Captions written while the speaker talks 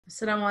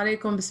السلام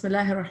عليكم بسم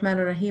الله الرحمن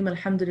الرحيم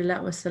الحمد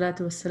لله والصلاة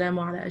والسلام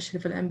على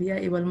أشرف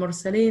الأنبياء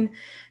والمرسلين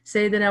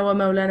سيدنا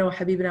ومولانا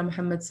وحبيبنا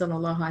محمد صلى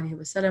الله عليه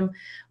وسلم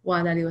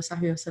وعلى آله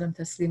وصحبه وسلم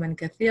تسليما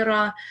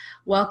كثيرا.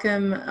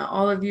 Welcome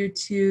all of you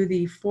to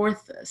the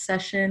fourth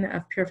session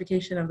of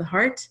Purification of the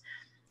Heart.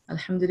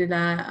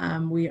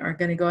 Alhamdulillah, we are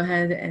going to go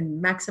ahead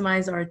and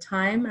maximize our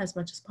time as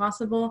much as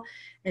possible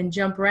and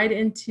jump right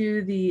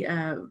into the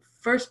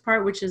first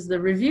part, which is the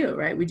review,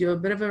 right? We do a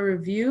bit of a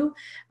review,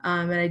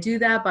 and I do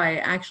that by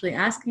actually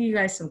asking you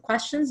guys some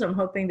questions. I'm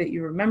hoping that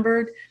you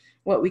remembered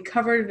what we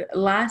covered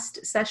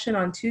last session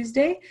on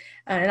Tuesday,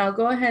 and I'll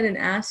go ahead and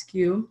ask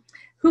you,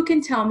 who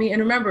can tell me,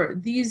 and remember,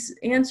 these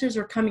answers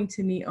are coming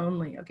to me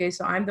only, okay?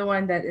 So I'm the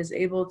one that is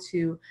able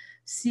to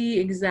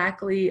see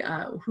exactly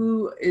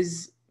who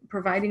is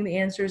providing the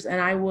answers,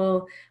 and I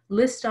will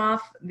list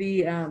off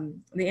the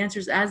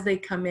answers as they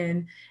come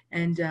in,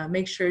 and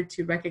make sure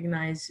to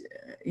recognize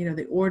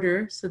the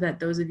order, so that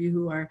those of you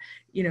who are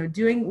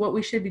doing what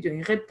we should be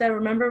doing. Ghibta,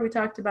 remember we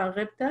talked about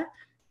ghibta,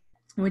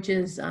 which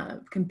is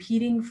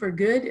competing for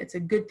good. It's a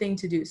good thing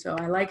to do. So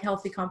I like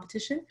healthy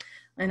competition,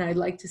 and I'd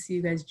like to see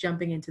you guys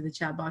jumping into the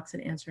chat box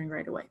and answering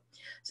right away.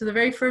 So the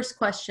very first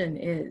question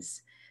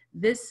is,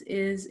 this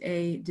is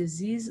a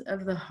disease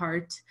of the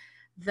heart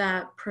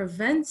that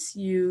prevents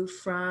you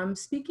from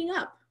speaking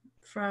up,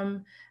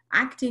 from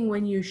acting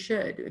when you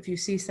should. If you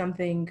see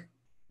something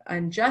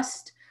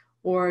unjust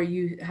or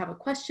you have a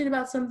question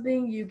about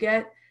something, you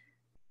get,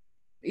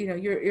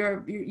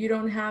 you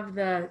don't have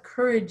the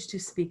courage to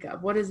speak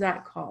up. What is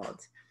that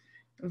called?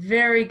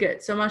 Very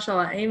good. So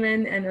mashallah,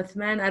 Ayman and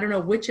Uthman, I don't know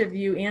which of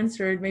you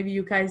answered. Maybe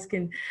you guys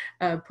can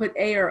put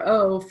A or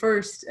O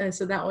first,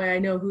 so that way I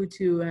know who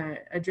to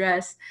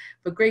address.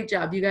 But great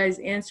job. You guys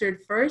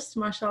answered first,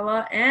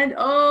 mashallah. And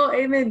oh,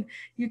 Ayman,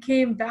 you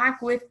came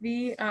back with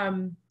the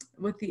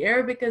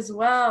Arabic as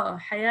well.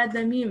 Haya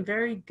damim,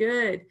 very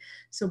good.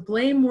 So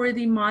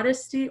blameworthy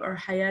modesty, or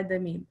haya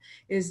damim,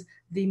 is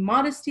the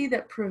modesty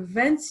that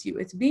prevents you.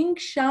 It's being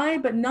shy,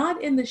 but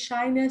not in the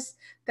shyness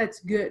that's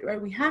good, right?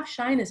 We have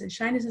shyness, and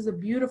shyness is a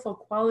beautiful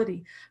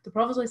quality. The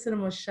Prophet ﷺ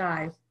was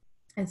shy.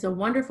 It's a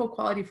wonderful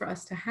quality for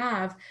us to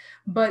have,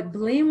 but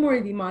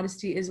blameworthy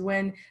modesty is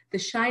when the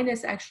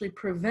shyness actually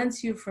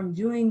prevents you from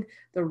doing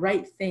the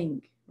right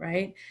thing,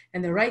 right?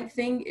 And the right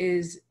thing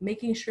is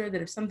making sure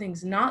that if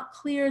something's not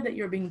clear that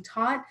you're being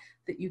taught,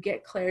 that you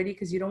get clarity,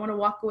 because you don't want to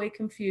walk away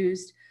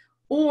confused.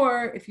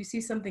 Or if you see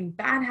something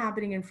bad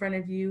happening in front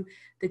of you,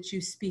 that you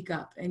speak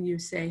up and you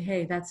say,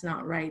 hey, that's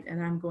not right,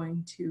 and I'm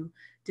going to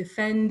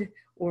defend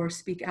or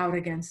speak out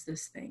against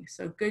this thing.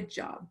 So good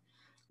job.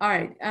 All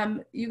right,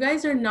 you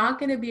guys are not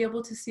going to be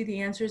able to see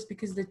the answers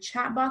because the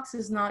chat box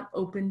is not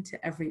open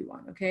to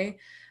everyone, okay?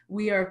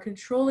 We are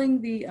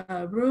controlling the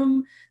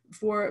room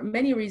for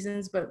many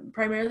reasons, but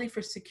primarily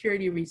for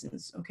security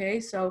reasons,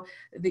 okay? So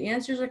the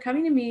answers are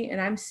coming to me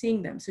and I'm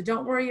seeing them. So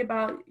don't worry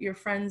about your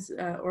friends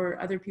or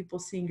other people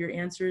seeing your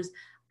answers.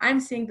 I'm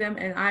seeing them,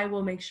 and I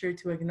will make sure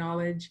to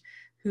acknowledge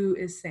who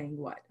is saying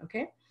what,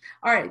 okay?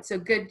 All right, so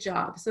good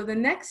job. So the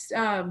next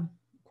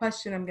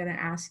question I'm going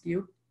to ask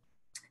you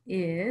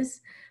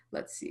is,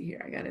 let's see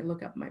here, I got to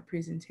look up my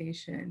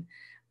presentation.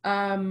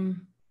 How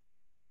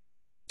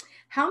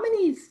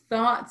many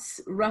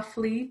thoughts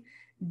roughly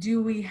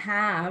do we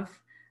have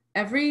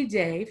every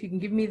day, if you can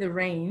give me the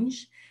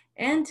range,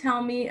 and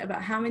tell me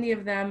about how many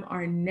of them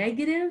are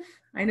negative?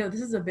 I know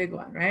this is a big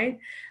one, right?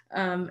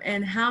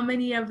 And how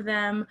many of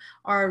them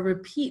are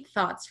repeat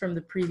thoughts from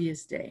the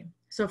previous day?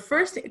 So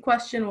first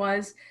question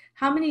was,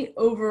 how many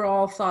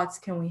overall thoughts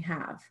can we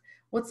have?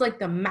 What's like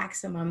the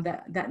maximum,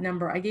 that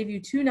number? I gave you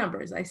two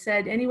numbers. I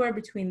said anywhere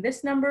between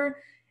this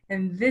number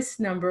and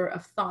this number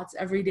of thoughts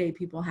every day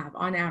people have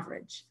on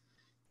average.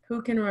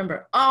 Who can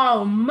remember?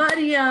 Oh,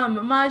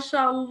 Maryam,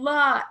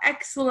 mashallah,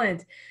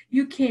 excellent.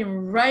 You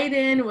came right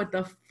in with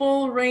the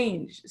full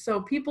range.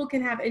 So people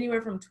can have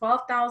anywhere from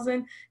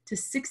 12,000 to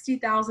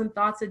 60,000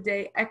 thoughts a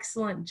day.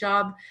 Excellent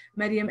job,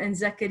 Maryam. And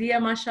Zakaria,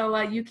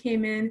 mashallah, you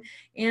came in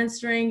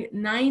answering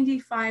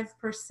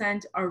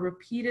 95% are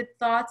repeated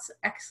thoughts.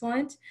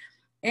 Excellent.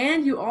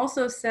 And you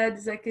also said,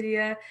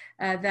 Zakaria,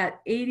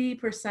 that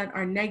 80%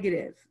 are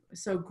negative.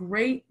 So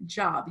great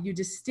job. You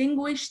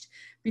distinguished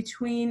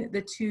between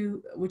the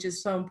two, which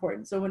is so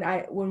important. So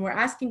when we're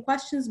asking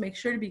questions, make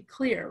sure to be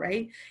clear,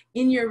 right,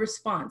 in your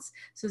response.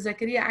 So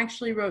Zakaria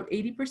actually wrote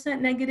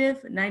 80%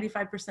 negative,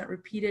 95%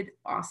 repeated.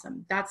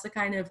 Awesome. That's the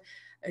kind of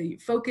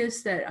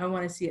focus that I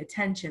want to see.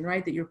 Attention,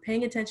 right? That you're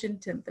paying attention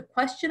to the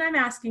question I'm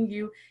asking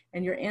you,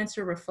 and your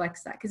answer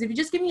reflects that. Because if you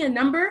just give me a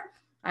number,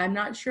 I'm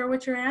not sure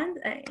what you're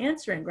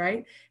answering,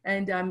 right?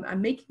 And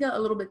I'm making it a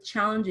little bit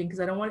challenging because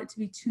I don't want it to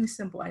be too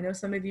simple. I know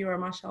some of you are,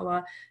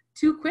 mashallah,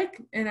 too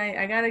quick, and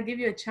I got to give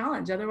you a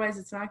challenge. Otherwise,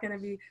 it's not going to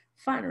be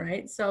fun,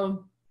 right?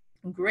 So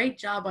great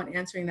job on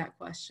answering that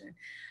question.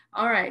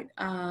 All right,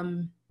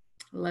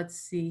 let's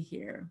see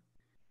here.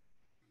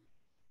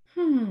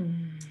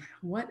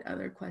 What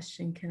other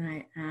question can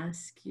I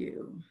ask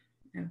you?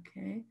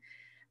 Okay.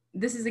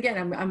 This is,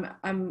 again,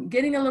 I'm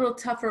getting a little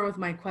tougher with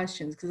my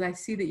questions because I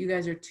see that you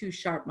guys are too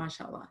sharp,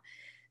 mashallah.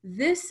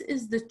 This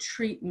is the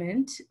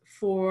treatment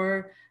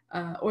for,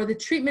 or the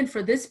treatment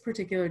for this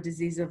particular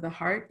disease of the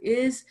heart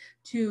is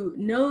to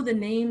know the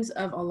names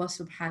of Allah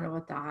subhanahu wa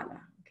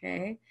ta'ala,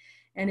 okay?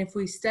 And if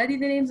we study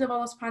the names of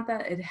Allah subhanahu wa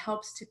ta'ala, it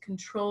helps to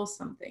control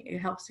something. It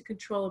helps to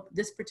control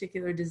this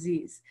particular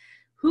disease.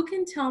 Who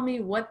can tell me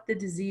what the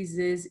disease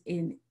is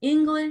in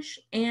English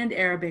and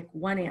Arabic?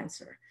 One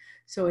answer.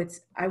 So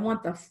it's, I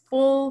want the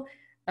full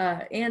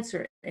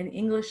answer in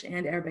English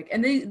and Arabic.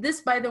 And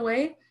this, by the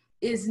way,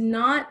 is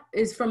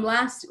from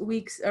last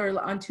week's, or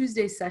on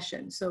Tuesday's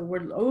session. So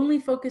we're only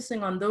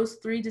focusing on those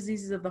 3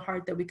 diseases of the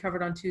heart that we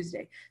covered on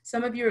Tuesday.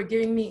 Some of you are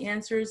giving me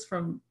answers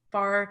from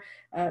far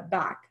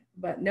back,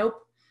 but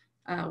nope.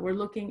 We're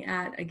looking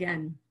at,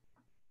 again,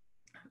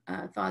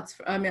 thoughts,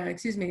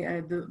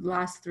 the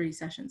last 3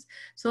 sessions.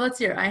 So let's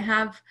hear. I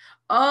have,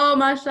 oh,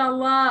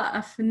 mashallah,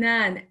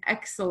 Afnan,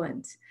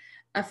 excellent.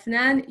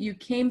 Afnan, you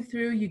came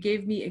through, you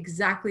gave me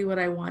exactly what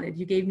I wanted.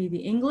 You gave me the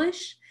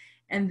English,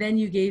 and then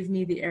you gave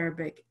me the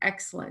Arabic.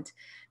 Excellent.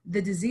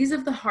 The disease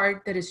of the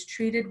heart that is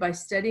treated by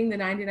studying the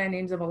 99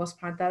 names of Allah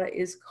subhanahu wa ta'ala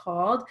is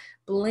called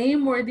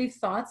blameworthy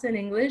thoughts in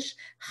English,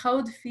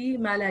 khawd fi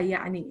ma la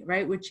ya'ni,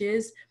 right? Which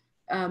is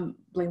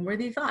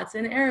blameworthy thoughts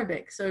in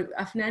Arabic. So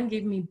Afnan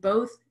gave me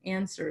both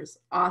answers.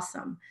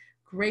 Awesome.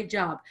 Great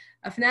job.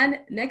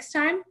 Afnan, next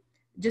time,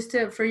 just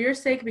for your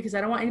sake, because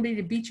I don't want anybody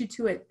to beat you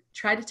to it,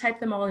 try to type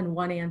them all in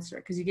one answer,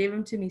 because you gave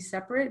them to me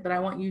separate, but I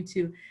want you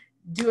to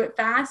do it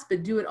fast,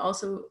 but do it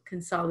also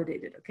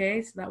consolidated,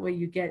 okay? So that way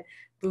you get,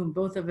 boom,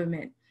 both of them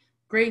in.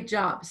 Great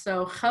job.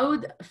 So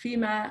khawd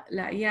fima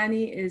la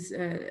yani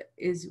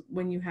is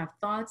when you have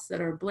thoughts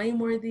that are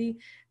blameworthy,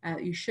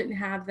 you shouldn't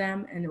have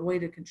them, and a way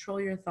to control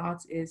your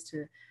thoughts is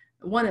to,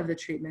 one of the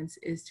treatments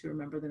is to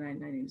remember the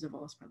 99 names of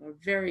Allah subhanahu wa ta'ala.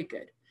 Very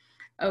good.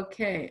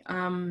 Okay,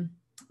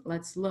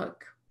 let's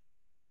look.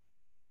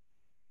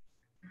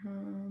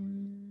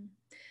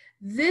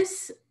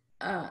 This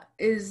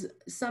is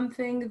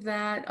something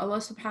that Allah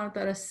subhanahu wa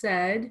ta'ala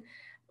said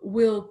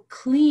will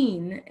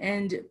clean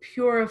and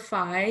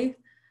purify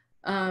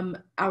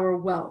our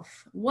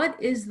wealth.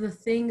 What is the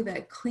thing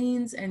that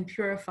cleans and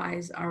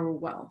purifies our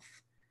wealth?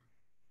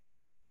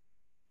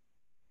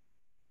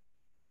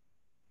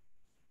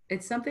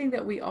 It's something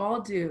that we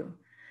all do.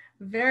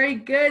 Very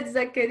good,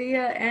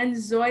 Zakaria and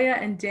Zoya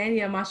and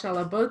Dania,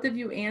 mashallah. Both of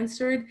you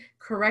answered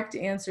correct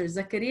answers.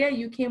 Zakaria,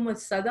 you came with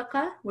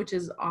sadaqah, which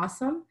is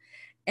awesome.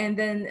 And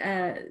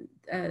then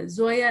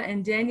Zoya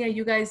and Dania,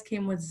 you guys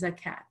came with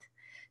zakat.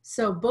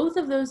 So both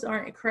of those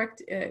are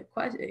correct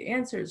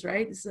answers,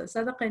 right? So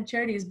sadaqah and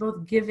charity is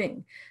both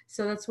giving.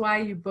 So that's why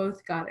you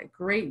both got it.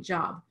 Great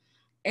job.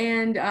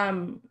 And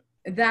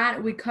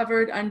that we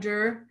covered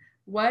under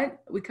what?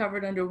 We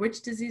covered under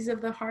which disease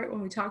of the heart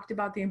when we talked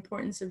about the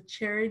importance of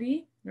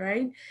charity,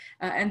 right?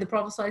 And the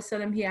Prophet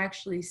ﷺ, he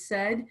actually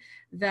said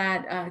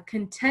that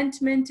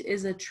contentment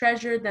is a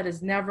treasure that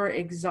is never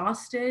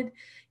exhausted.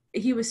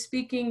 He was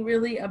speaking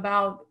really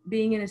about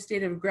being in a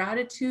state of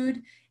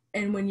gratitude.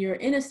 And when you're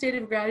in a state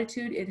of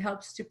gratitude, it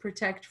helps to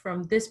protect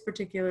from this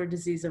particular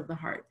disease of the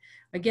heart.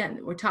 Again,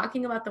 we're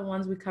talking about the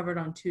ones we covered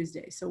on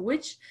Tuesday. So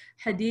which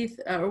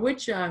hadith or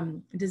which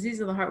disease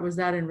of the heart was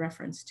that in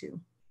reference to?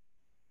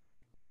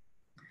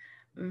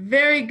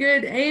 Very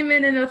good.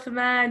 Amen and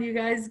Uthman. You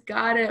guys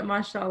got it.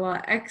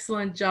 MashaAllah.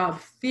 Excellent job.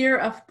 Fear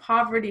of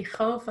poverty.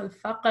 Khawf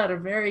al-faqr.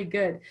 Very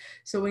good.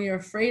 So when you're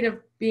afraid of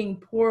being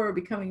poor or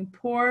becoming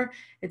poor,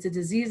 it's a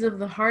disease of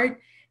the heart.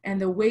 And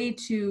the way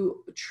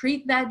to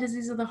treat that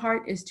disease of the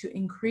heart is to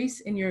increase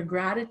in your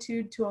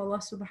gratitude to Allah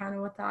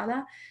subhanahu wa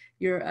ta'ala.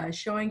 You're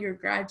showing your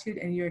gratitude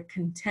and you're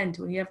content.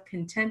 When you have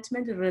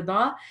contentment,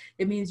 rida,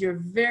 it means you're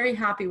very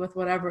happy with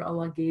whatever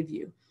Allah gave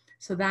you.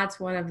 So that's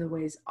one of the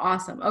ways.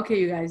 Awesome. Okay,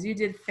 you guys, you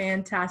did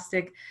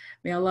fantastic.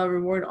 May Allah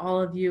reward all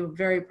of you.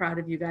 Very proud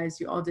of you guys.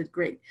 You all did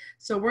great.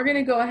 So we're going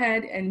to go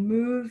ahead and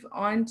move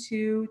on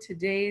to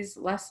today's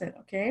lesson,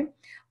 okay?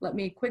 Let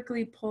me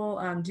quickly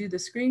do the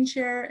screen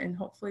share, and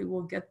hopefully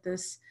we'll get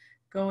this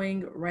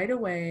going right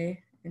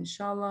away.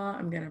 Inshallah,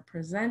 I'm going to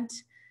present.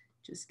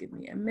 Just give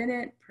me a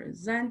minute.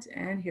 Present,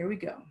 and here we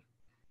go.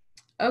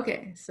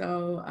 Okay,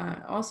 so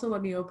also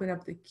let me open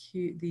up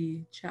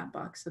the chat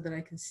box so that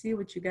I can see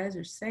what you guys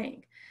are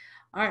saying.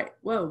 All right,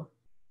 whoa,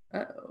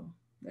 uh-oh,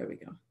 there we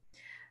go.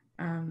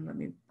 Let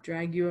me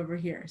drag you over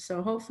here.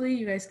 So hopefully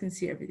you guys can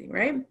see everything,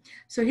 right?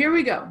 So here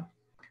we go.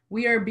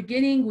 We are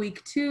beginning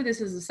week 2.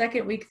 This is the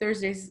second week,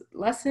 Thursday's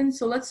lesson.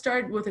 So let's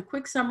start with a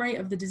quick summary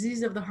of the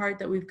disease of the heart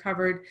that we've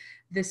covered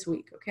this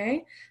week,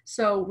 okay?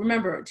 So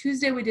remember,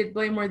 Tuesday we did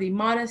blameworthy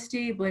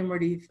modesty,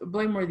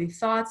 blameworthy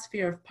thoughts,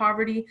 fear of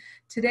poverty.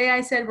 Today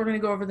I said we're going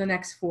to go over the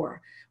next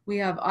 4. We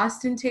have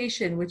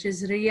ostentation, which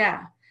is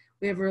riya.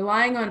 We have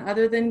relying on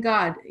other than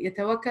God,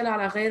 yatawakkal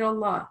ala ghayr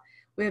Allah.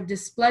 We have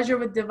displeasure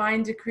with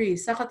divine decree,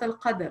 sakhat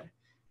al-qadr.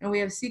 And we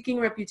have seeking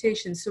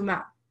reputation,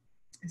 suma.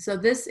 So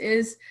this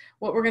is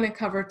what we're going to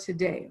cover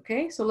today,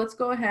 okay? So let's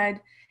go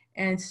ahead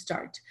and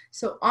start.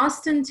 So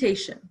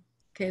ostentation,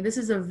 okay? This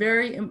is a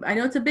very, I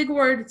know it's a big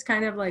word. It's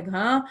kind of like,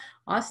 huh?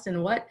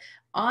 Austin, what?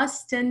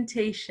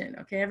 Ostentation.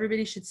 Okay,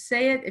 everybody should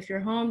say it. If you're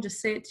home, just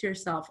say it to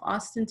yourself.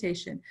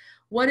 Ostentation.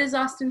 What is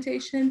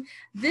ostentation?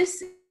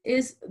 This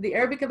is, the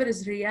Arabic of it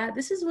is riya.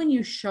 This is when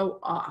you show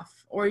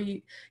off, or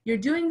you're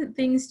doing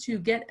things to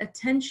get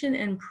attention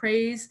and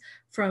praise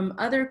from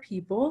other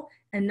people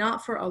and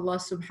not for Allah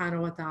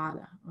subhanahu wa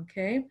ta'ala.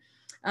 Okay.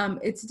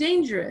 It's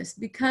dangerous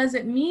because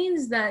it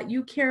means that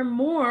you care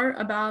more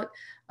about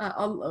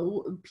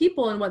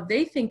people and what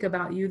they think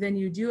about you than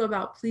you do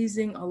about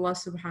pleasing Allah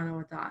subhanahu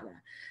wa ta'ala.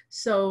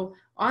 So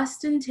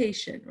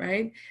ostentation,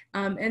 right?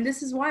 And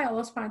this is why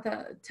Allah subhanahu wa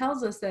ta'ala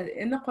tells us that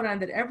in the Quran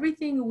that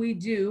everything we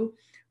do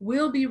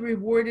will be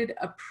rewarded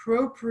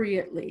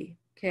appropriately.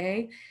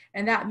 Okay,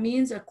 and that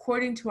means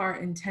according to our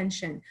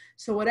intention.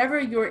 So whatever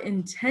your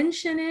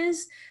intention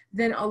is,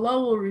 then Allah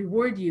will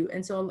reward you.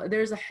 And so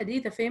there's a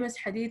hadith, a famous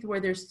hadith, where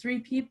there's three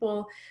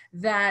people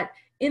that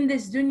in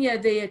this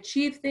dunya they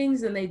achieved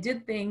things and they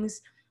did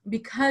things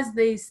because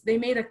they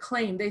made a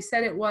claim. They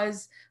said it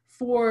was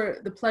for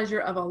the pleasure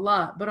of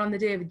Allah, but on the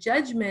day of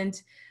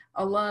judgment,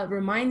 Allah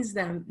reminds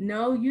them,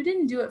 no, you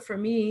didn't do it for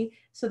me.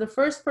 So the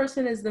first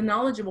person is the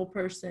knowledgeable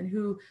person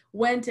who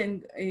went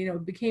and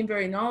became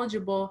very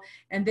knowledgeable,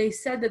 and they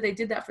said that they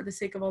did that for the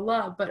sake of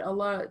Allah, but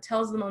Allah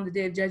tells them on the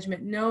day of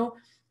judgment, no,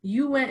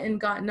 you went and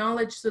got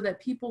knowledge so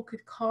that people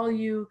could call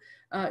you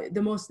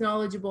the most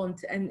knowledgeable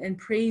and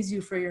praise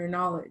you for your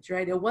knowledge,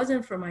 right? It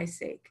wasn't for my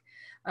sake.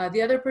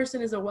 The other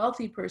person is a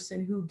wealthy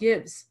person who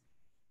gives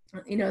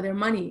their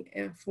money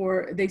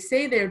they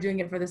say they're doing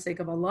it for the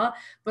sake of Allah,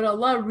 but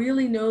Allah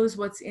really knows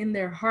what's in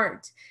their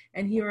heart.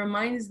 And He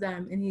reminds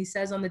them and He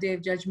says on the day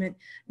of judgment,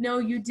 no,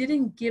 you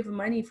didn't give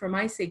money for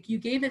my sake. You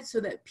gave it so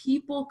that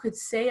people could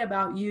say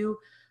about you,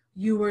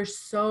 you were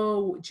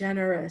so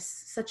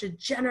generous, such a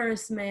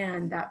generous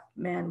man that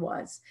man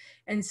was.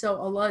 And so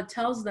Allah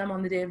tells them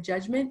on the day of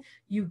judgment,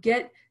 you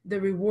get the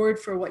reward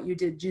for what you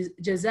did.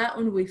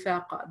 Jaza'un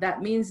wifaqa.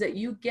 That means that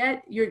you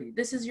get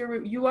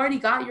you already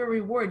got your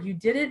reward. You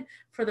did it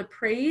for the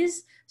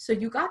praise, so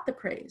you got the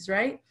praise,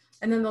 right?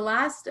 And then the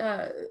last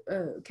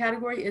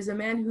category is a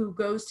man who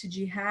goes to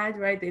jihad,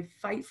 right? They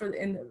fight for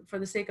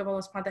the sake of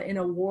Allah subhanahu wa ta'ala in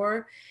a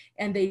war,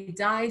 and they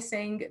die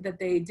saying that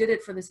they did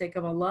it for the sake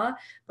of Allah,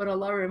 but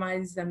Allah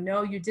reminds them,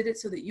 no, you did it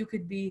so that you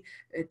could be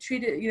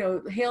treated,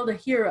 hailed a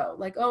hero,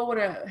 like, oh, what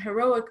a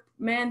heroic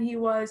man he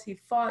was. He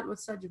fought with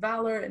such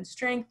valor and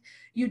strength.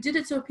 You did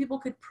it so people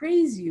could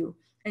praise you.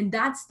 And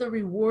that's the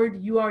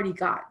reward you already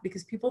got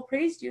because people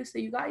praised you, so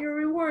you got your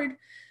reward.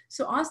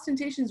 So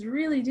ostentation is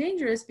really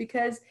dangerous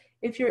because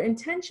if your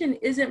intention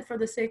isn't for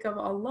the sake of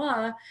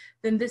Allah,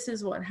 then this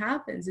is what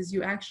happens, is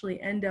you actually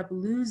end up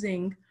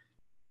losing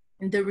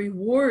the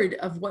reward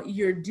of what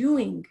you're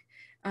doing.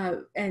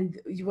 And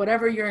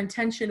whatever your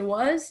intention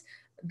was,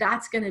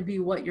 that's going to be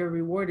what your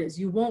reward is.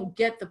 You won't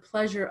get the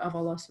pleasure of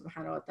Allah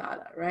subhanahu wa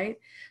ta'ala, right?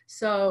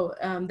 So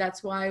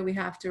that's why we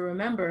have to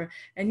remember.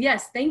 And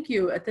yes, thank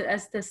you.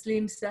 As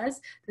Taslim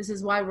says, this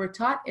is why we're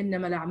taught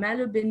innamal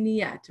a'malu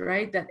binniyat,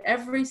 right? That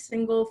every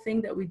single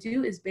thing that we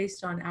do is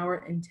based on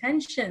our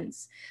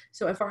intentions.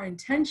 So if our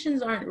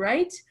intentions aren't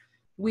right,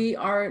 we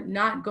are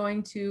not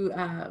going to,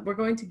 we're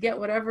going to get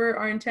whatever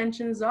our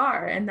intentions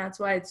are. And that's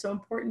why it's so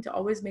important to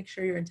always make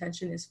sure your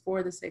intention is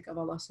for the sake of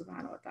Allah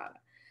subhanahu wa ta'ala.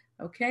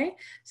 Okay,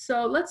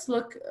 so let's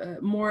look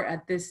more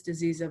at this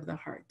disease of the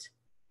heart.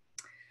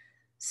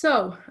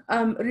 So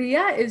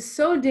Riya is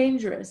so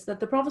dangerous that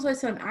the Prophet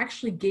ﷺ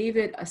actually gave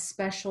it a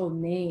special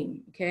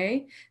name,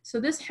 okay? So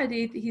this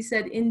hadith, he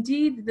said,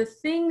 indeed, the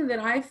thing that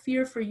I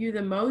fear for you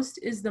the most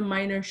is the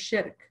minor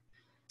shirk,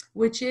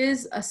 which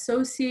is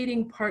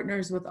associating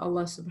partners with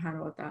Allah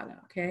subhanahu wa ta'ala,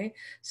 okay?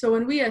 So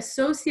when we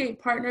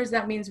associate partners,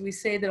 that means we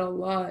say that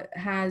Allah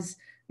has,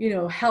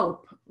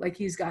 help, like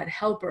He's got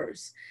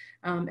helpers.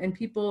 And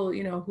people,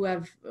 who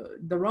have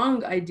the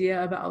wrong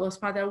idea about Allah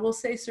subhanahu wa ta'ala will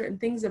say certain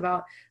things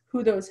about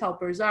who those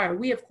helpers are.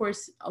 We, of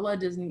course, Allah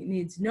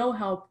needs no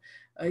help.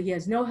 He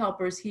has no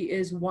helpers. He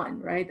is one,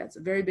 right? That's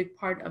a very big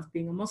part of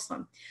being a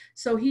Muslim.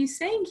 So he's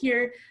saying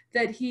here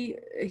that he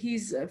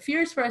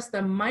fears for us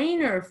the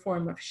minor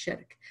form of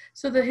shirk.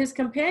 So that his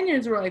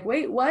companions were like,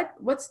 wait, what?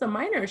 What's the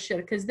minor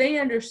shirk? Because they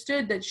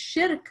understood that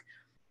shirk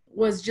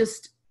was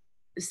just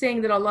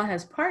saying that Allah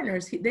has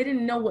partners. They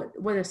didn't know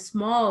what a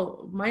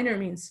small, minor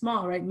means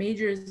small, right?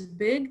 Major is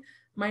big,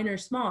 minor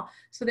is small.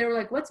 So they were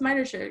like, what's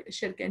minor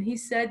shirk? And he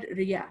said,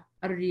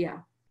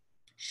 riya,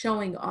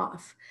 showing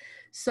off.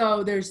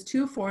 So there's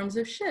two forms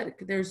of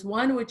shirk. There's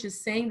one which is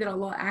saying that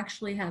Allah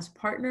actually has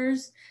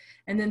partners,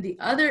 and then the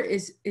other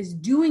is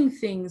doing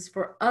things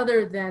for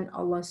other than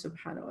Allah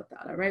subhanahu wa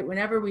ta'ala, right?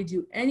 Whenever we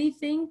do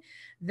anything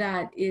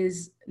that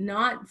is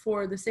not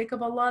for the sake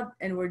of Allah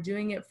and we're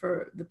doing it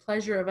for the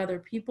pleasure of other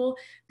people,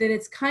 then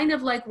it's kind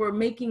of like we're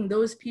making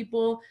those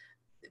people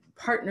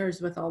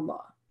partners with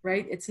Allah,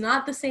 right? It's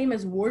not the same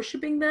as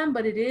worshiping them,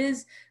 but it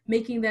is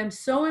making them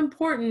so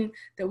important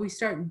that we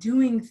start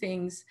doing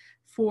things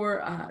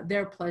for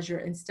their pleasure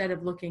instead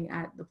of looking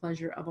at the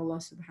pleasure of Allah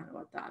subhanahu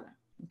wa ta'ala,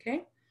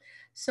 okay?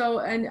 So,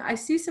 and I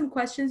see some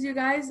questions, you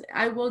guys.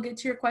 I will get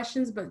to your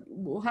questions, but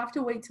we'll have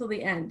to wait till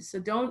the end. So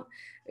don't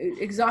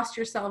exhaust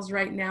yourselves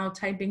right now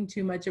typing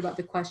too much about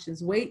the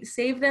questions. Wait,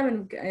 save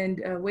them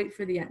and wait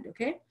for the end,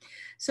 okay?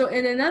 So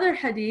in another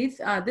hadith,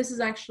 this is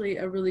actually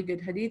a really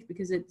good hadith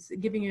because it's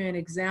giving you an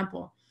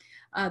example.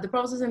 The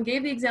Prophet ﷺ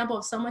gave the example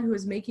of someone who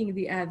is making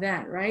the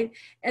adhan, right?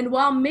 And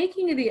while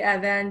making the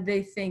adhan,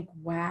 they think,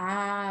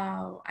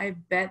 wow, I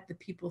bet the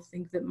people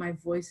think that my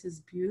voice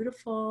is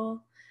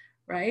beautiful,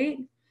 right?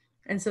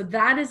 And so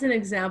that is an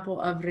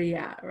example of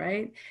riya,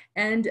 right?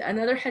 And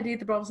another hadith,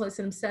 the Prophet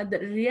ﷺ said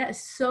that riya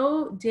is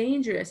so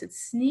dangerous, it's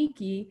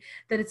sneaky,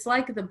 that it's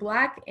like the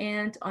black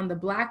ant on the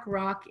black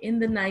rock in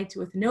the night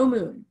with no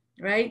moon,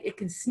 right? It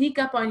can sneak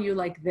up on you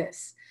like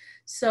this.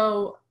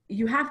 So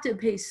you have to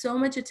pay so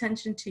much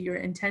attention to your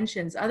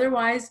intentions.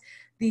 Otherwise,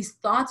 these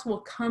thoughts will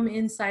come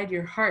inside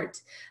your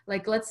heart.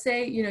 Like, let's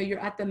say, you know, you're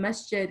at the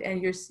masjid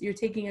and you're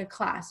taking a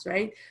class,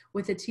 right,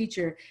 with a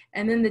teacher.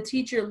 And then the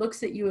teacher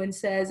looks at you and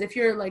says, if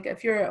you're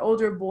an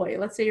older boy,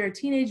 let's say you're a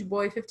teenage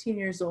boy, 15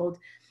 years old,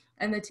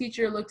 and the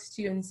teacher looks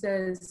to you and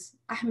says,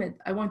 Ahmed,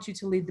 I want you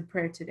to lead the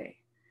prayer today.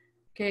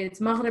 Okay,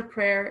 it's Maghrib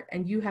prayer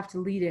and you have to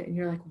lead it. And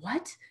you're like,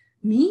 what?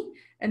 Me?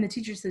 And the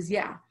teacher says,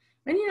 yeah.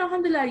 And you know,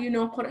 alhamdulillah, you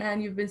know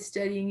Quran, you've been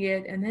studying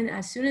it. And then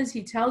as soon as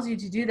he tells you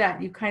to do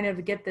that, you kind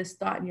of get this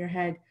thought in your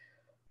head,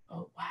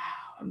 oh, wow,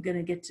 I'm going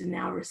to get to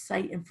now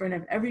recite in front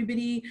of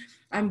everybody.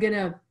 I'm going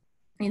to,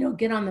 you know,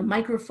 get on the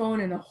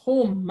microphone and the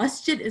whole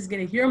masjid is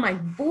going to hear my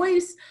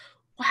voice.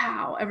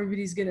 Wow,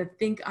 everybody's going to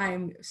think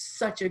I'm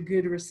such a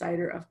good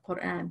reciter of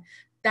Quran.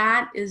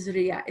 That is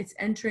riya. It's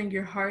entering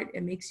your heart.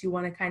 It makes you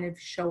want to kind of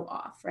show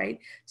off,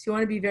 right? So you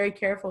want to be very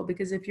careful,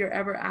 because if you're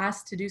ever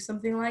asked to do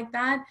something like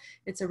that,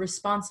 it's a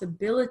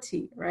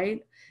responsibility,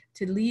 right?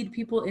 To lead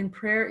people in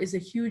prayer is a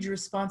huge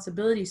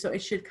responsibility. So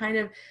it should kind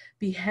of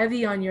be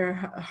heavy on your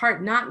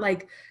heart, not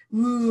like,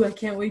 ooh, I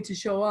can't wait to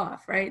show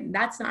off, right?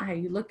 That's not how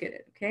you look at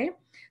it, okay?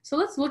 So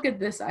let's look at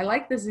this. I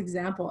like this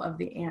example of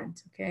the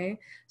ant, okay?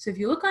 So if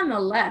you look on the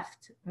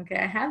left, okay,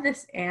 I have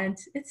this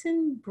ant. It's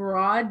in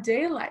broad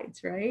daylight,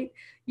 right?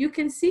 You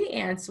can see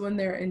ants when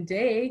they're in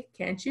day,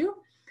 can't you?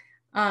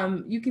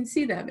 You can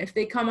see them. If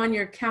they come on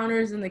your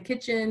counters in the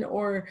kitchen,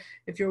 or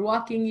if you're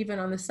walking even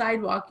on the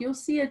sidewalk, you'll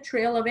see a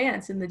trail of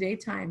ants in the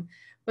daytime.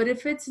 But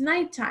if it's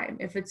nighttime,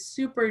 if it's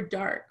super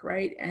dark,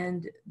 right,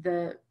 and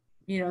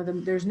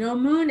there's no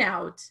moon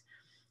out,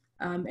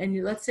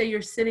 and let's say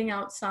you're sitting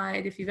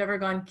outside, if you've ever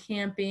gone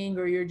camping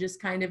or you're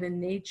just kind of in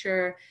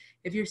nature,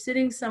 if you're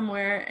sitting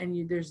somewhere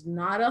and there's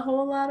not a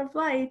whole lot of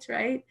light,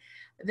 right,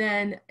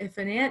 then if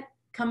an ant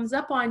comes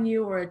up on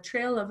you or a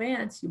trail of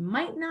ants, you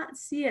might not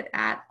see it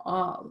at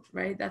all,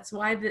 right? That's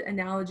why the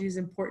analogy is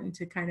important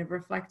to kind of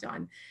reflect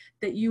on,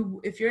 that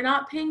if you're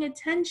not paying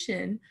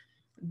attention,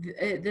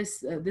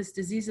 this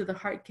disease of the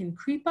heart can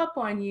creep up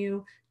on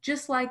you,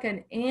 just like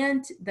an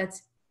ant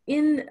that's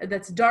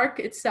dark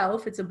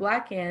itself. It's a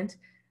black ant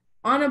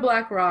on a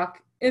black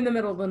rock in the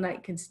middle of the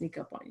night can sneak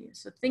up on you.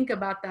 So think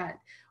about that.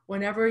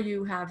 Whenever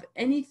you have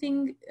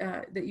anything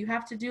that you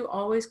have to do,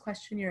 always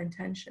question your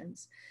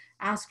intentions.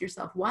 Ask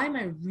yourself, why am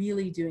I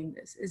really doing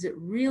this? Is it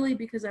really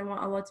because I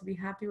want Allah to be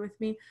happy with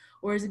me?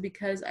 Or is it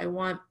because I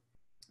want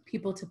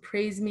people to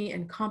praise me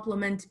and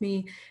compliment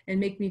me and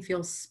make me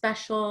feel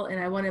special, and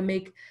I want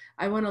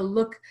to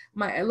look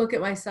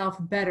at myself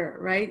better,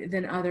 right,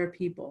 than other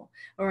people?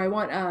 Or I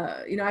want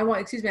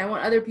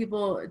other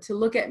people to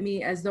look at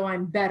me as though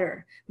I'm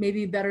better,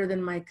 maybe better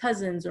than my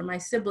cousins or my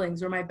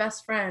siblings or my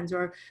best friends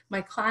or my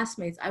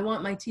classmates. I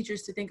want my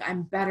teachers to think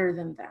I'm better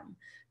than them.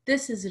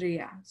 This is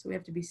riya. So we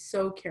have to be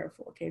so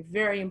careful, okay?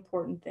 Very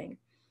important thing.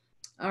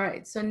 All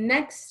right, so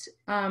next,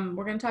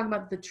 we're going to talk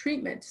about the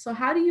treatment. So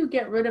how do you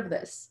get rid of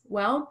this?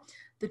 Well,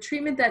 the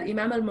treatment that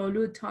Imam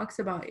Al-Maulud talks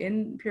about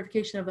in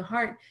Purification of the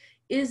Heart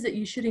is that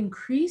you should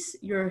increase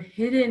your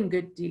hidden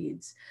good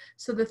deeds.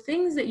 So the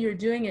things that you're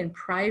doing in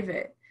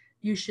private,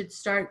 you should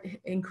start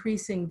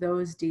increasing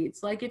those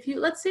deeds. Like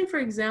let's say, for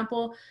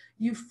example,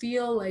 you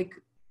feel like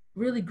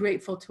really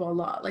grateful to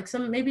Allah. Like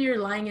maybe you're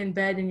lying in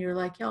bed and you're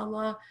like, Ya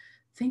Allah,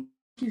 thank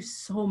you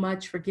so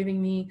much for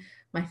giving me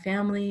my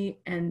family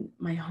and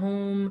my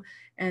home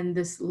and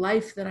this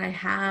life that I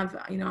have.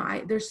 You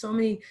know, there's so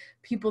many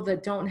people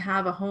that don't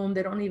have a home.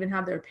 They don't even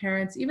have their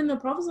parents. Even the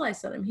Prophet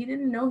ﷺ, he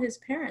didn't know his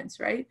parents,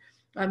 right?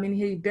 I mean,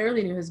 he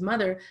barely knew his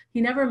mother.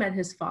 He never met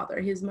his father.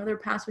 His mother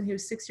passed when he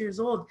was 6 years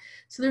old.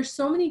 So there's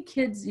so many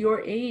kids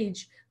your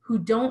age who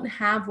don't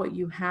have what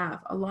you have.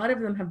 A lot of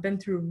them have been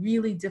through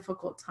really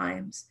difficult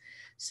times.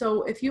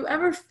 So if you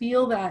ever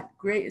feel that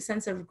great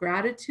sense of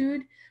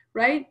gratitude,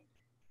 right?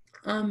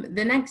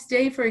 The next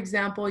day, for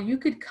example, you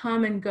could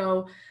come and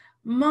go,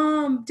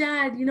 Mom,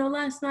 Dad, you know,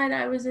 last night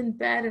I was in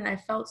bed and I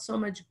felt so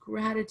much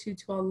gratitude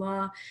to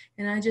Allah,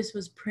 and I just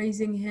was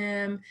praising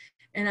him,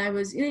 and I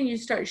was, you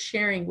start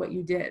sharing what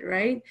you did,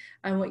 right?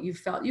 And what you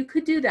felt. You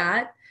could do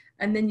that.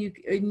 And then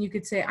you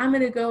could say, I'm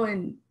going to go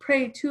and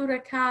pray 2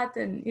 rakat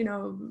and,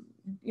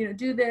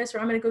 do this, or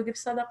I'm going to go give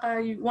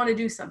sadaqah. You want to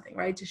do something,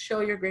 right? To show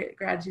your great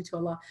gratitude to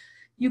Allah.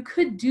 You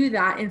could do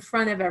that in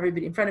front of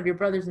everybody, in front of your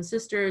brothers and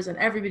sisters and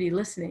everybody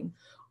listening.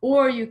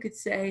 Or you could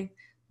say,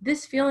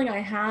 this feeling I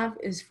have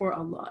is for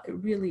Allah. It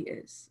really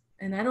is.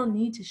 And I don't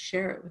need to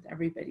share it with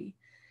everybody.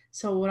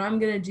 So what I'm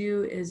going to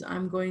do is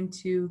I'm going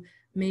to,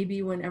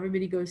 maybe when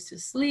everybody goes to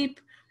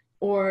sleep,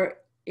 or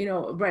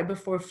right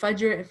before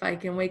Fajr, if I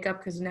can wake up,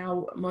 because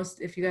now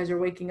if you guys are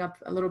waking up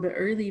a little bit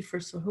early for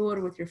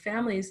suhoor with your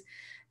families,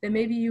 then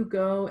maybe you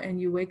go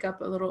and you wake up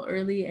a little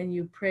early and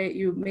you pray,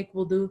 you make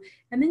wudu,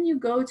 and then you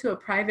go to a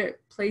private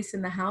place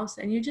in the house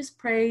and you just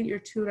pray your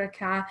 2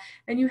 rak'ah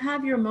and you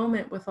have your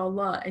moment with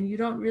Allah, and you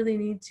don't really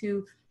need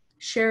to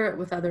share it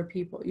with other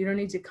people. You don't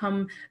need to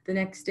come the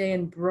next day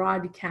and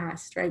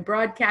broadcast, right?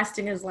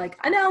 Broadcasting is like,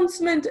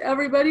 announcement,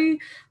 everybody,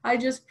 I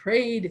just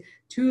prayed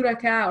 2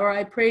 rak'ah, or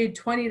I prayed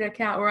 20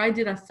 rak'ah, or I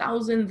did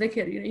 1,000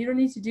 dhikr. You don't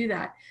need to do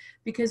that,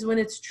 because when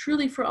it's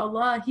truly for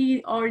Allah,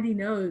 He already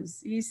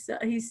knows. He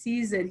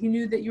sees it. He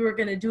knew that you were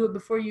going to do it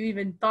before you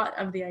even thought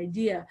of the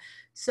idea.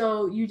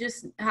 So you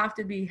just have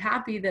to be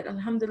happy that,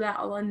 alhamdulillah,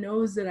 Allah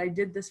knows that I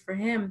did this for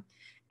Him,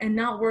 and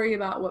not worry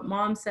about what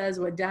mom says,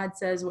 what dad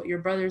says, what your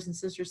brothers and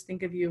sisters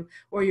think of you,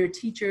 or your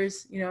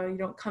teachers. You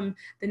don't come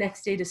the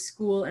next day to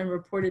school and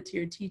report it to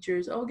your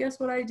teachers. Oh, guess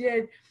what I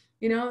did?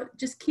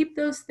 Just keep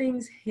those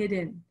things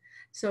hidden.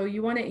 So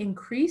you want to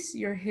increase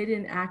your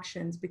hidden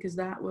actions, because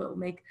that will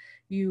make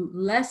you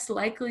less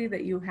likely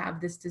that you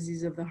have this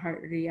disease of the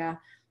heart, riyah.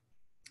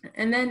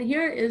 And then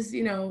here is,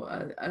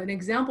 an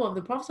example of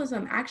the Prophet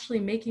ﷺ actually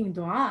making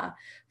dua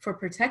for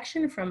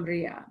protection from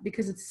riyah,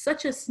 because it's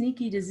such a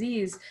sneaky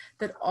disease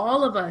that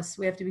all of us,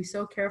 we have to be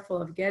so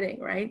careful of getting,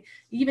 right?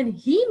 Even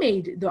he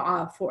made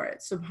dua for it,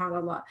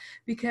 subhanAllah,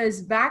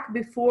 because back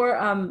before,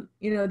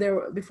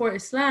 before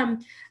Islam,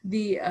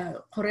 the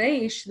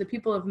Quraysh, the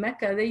people of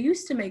Mecca, they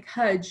used to make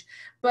Hajj,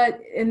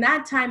 but in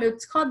that time,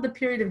 it's called the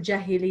period of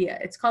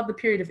Jahiliyyah. It's called the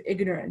period of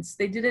ignorance.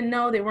 They didn't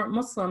know, they weren't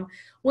Muslim.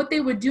 What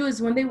they would do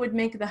is when they would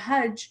make the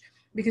Hajj,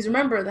 because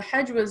remember, the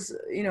Hajj was,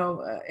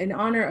 in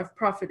honor of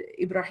Prophet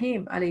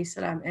Ibrahim alayhi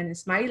salam and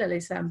Ismail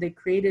alayhi salam. They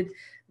created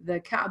the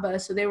Kaaba.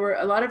 So they were,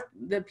 a lot of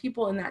the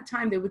people in that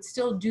time, they would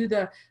still do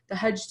the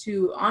Hajj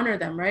to honor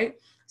them, right?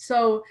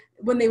 So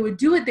when they would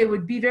do it, they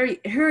would be very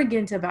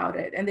arrogant about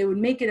it, and they would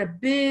make it a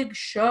big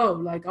show,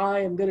 like, I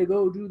am going to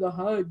go do the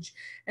Hajj.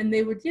 And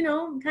they would,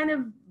 kind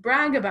of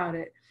brag about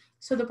it.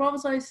 So the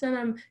Prophet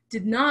ﷺ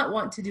did not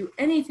want to do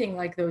anything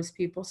like those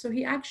people. So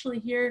he actually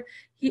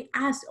he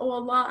asked, oh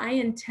Allah, I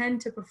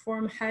intend to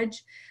perform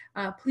Hajj.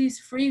 Please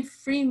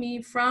free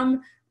me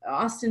from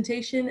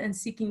ostentation and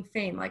seeking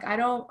fame. Like,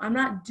 I'm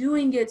not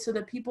doing it so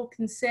that people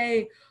can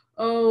say,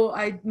 oh,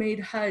 I made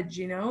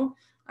Hajj,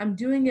 I'm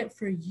doing it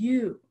for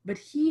you. But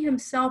he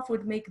himself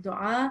would make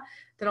dua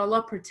that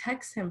Allah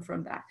protects him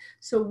from that.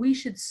 So we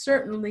should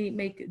certainly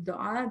make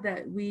dua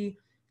that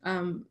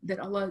that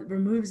Allah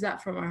removes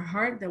that from our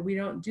heart, that we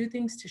don't do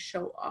things to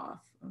show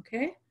off,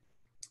 okay?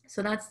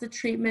 So that's the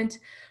treatment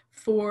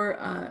for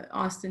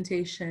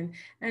ostentation.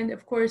 And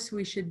of course,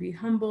 we should be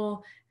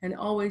humble and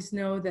always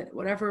know that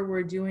whatever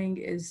we're doing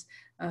is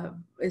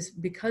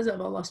because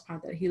of Allah subhanahu wa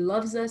ta'ala. He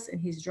loves us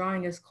and He's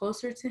drawing us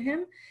closer to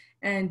Him.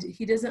 And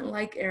He doesn't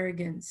like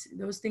arrogance.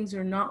 Those things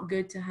are not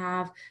good to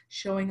have,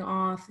 showing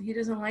off. He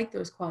doesn't like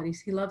those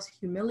qualities. He loves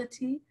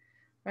humility,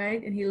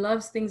 right? And He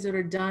loves things that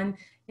are done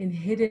in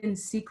hidden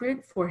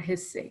secret for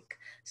His sake.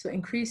 So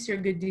increase your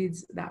good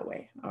deeds that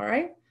way, all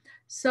right?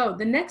 So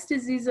the next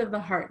disease of the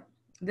heart,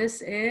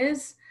 this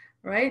is,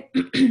 right,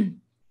 يَتَوَكَّلْ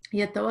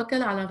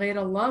عَلَى غَيْرِ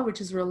اللَّهِ,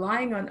 which is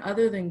relying on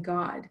other than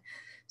God.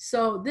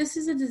 So this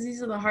is a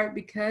disease of the heart,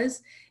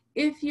 because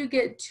if you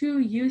get too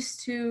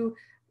used to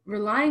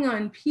relying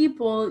on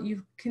people,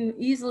 you can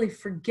easily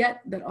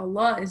forget that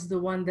Allah is the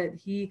one, that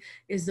He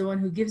is the one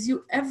who gives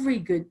you every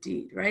good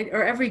deed, right?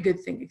 Or every good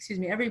thing,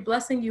 every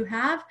blessing you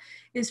have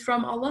is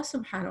from Allah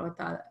subhanahu wa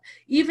ta'ala.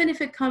 Even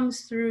if it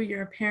comes through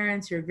your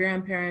parents, your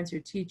grandparents,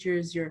 your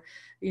teachers, your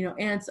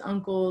aunts,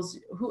 uncles,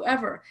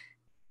 whoever.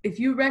 If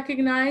you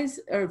recognize,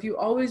 or if you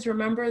always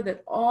remember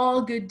that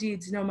all good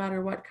deeds, no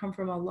matter what, come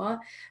from Allah,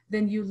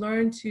 then you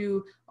learn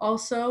to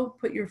also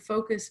put your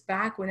focus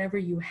back. Whenever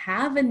you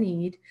have a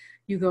need,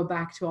 you go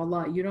back to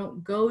Allah. You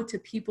don't go to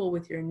people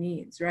with your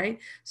needs, right?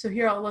 So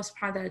here Allah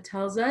subhanahu wa ta'ala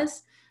tells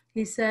us,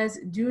 He says,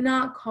 do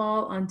not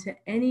call unto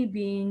any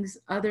beings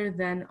other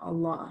than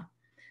Allah.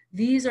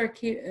 These are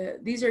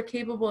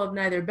capable of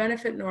neither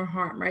benefit nor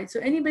harm, right? So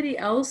anybody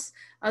else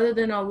other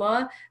than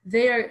Allah,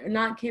 they are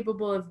not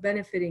capable of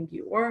benefiting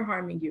you or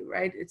harming you,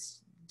 right?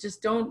 It's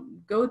just,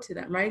 don't go to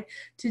them, right?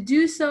 To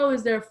do so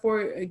is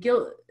therefore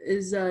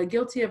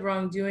guilty of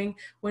wrongdoing.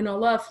 When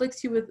Allah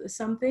afflicts you with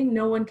something,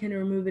 no one can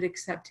remove it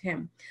except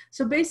Him.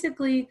 So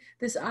basically,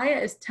 this ayah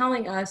is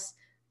telling us,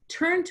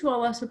 turn to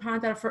Allah subhanahu wa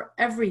ta'ala for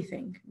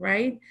everything,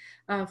 right?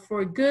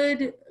 For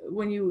good,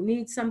 when you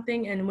need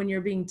something, and when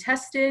you're being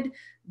tested,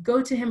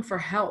 go to Him for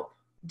help.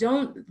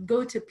 Don't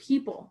go to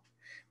people,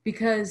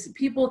 because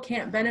people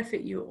can't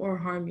benefit you or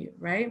harm you,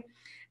 right?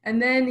 And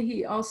then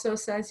He also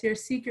says here,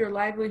 seek your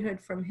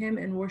livelihood from Him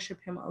and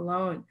worship Him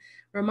alone.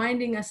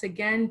 Reminding us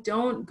again,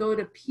 don't go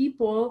to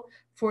people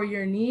for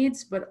your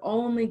needs, but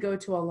only go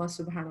to Allah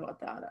subhanahu wa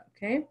ta'ala,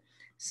 okay?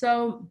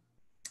 So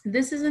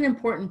this is an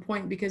important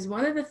point because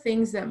one of the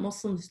things that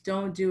Muslims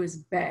don't do is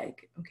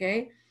beg,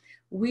 okay?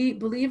 We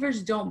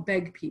believers don't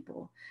beg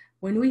people.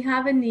 When we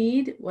have a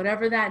need,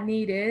 whatever that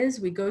need is,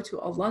 we go to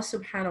Allah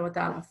subhanahu wa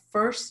ta'ala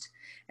first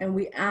and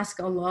we ask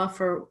Allah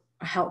for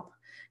help.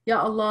 Ya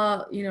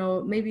Allah, you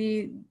know,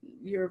 maybe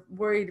you're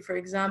worried, for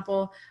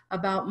example,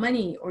 about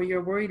money, or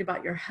you're worried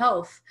about your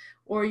health,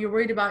 or you're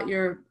worried about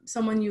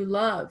someone you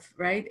love,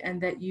 right?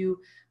 And that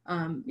you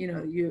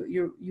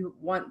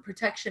want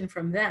protection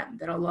from them,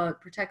 that Allah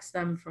protects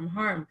them from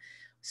harm.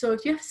 So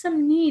if you have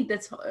some need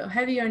that's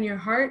heavy on your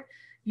heart,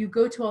 you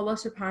go to Allah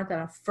subhanahu wa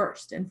ta'ala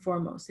first and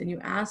foremost, and you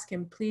ask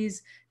him,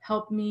 please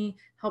help me,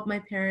 help my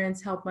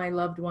parents, help my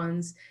loved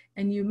ones,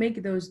 and you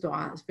make those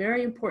du'as.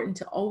 Very important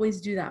to always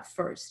do that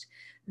first.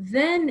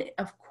 Then,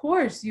 of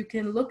course, you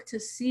can look to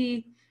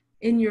see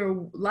in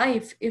your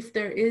life if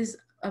there is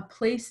a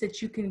place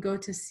that you can go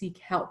to seek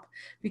help,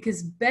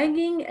 because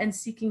begging and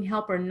seeking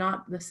help are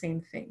not the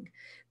same thing.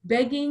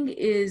 Begging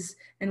is,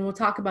 and we'll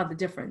talk about the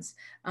difference,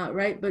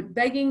 right? But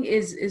begging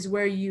is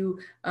where you're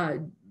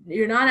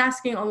not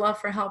asking Allah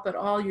for help at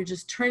all. You're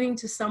just turning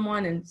to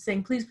someone and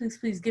saying, please, please,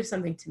 please give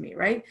something to me,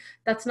 right?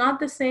 That's not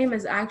the same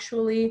as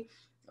actually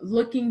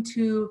looking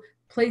to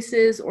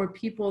places or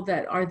people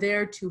that are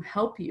there to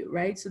help you,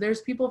 right? So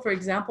there's people, for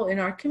example, in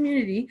our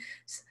community,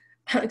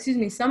 excuse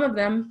me, some of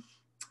them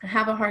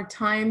have a hard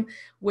time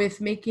with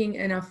making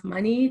enough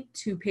money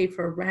to pay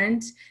for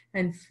rent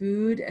and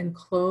food and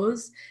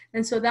clothes.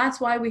 And so that's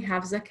why we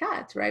have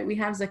zakat, right? We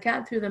have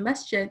zakat through the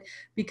masjid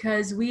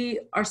because we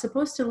are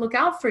supposed to look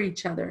out for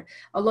each other.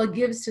 Allah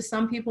gives to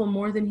some people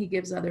more than he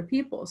gives other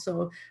people.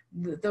 So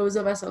those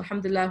of us,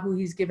 alhamdulillah, who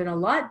he's given a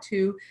lot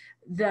to,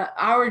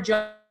 our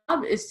job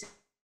is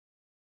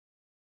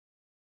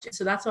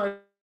so that's why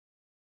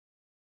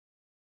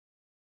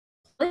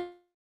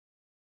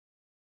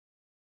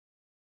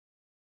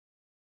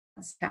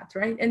zakat,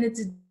 right? And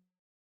it's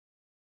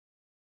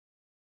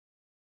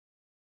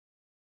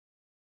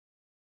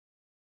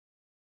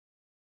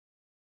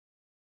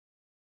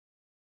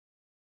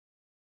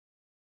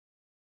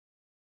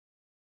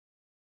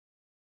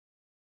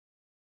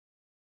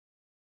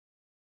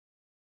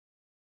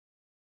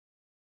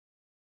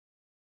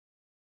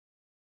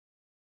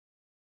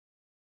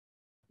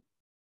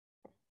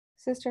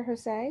Sister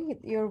Hosai,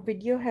 your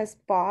video has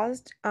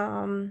paused.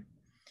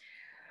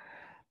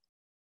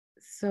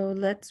 So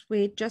let's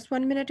wait just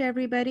 1 minute,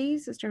 everybody.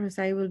 Sister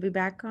Hosai will be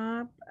back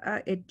up.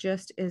 It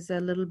just is a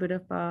little bit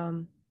of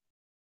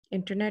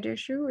internet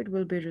issue. It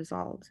will be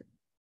resolved.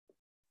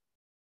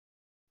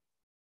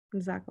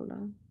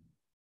 Jazakallah.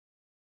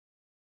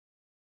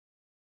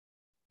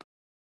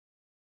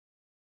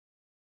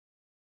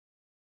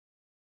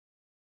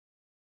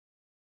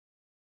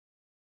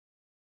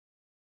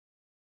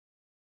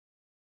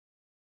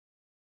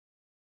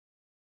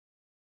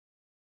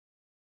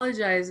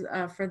 apologize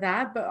for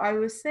that, but I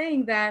was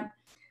saying that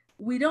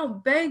we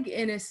don't beg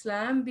in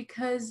Islam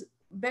because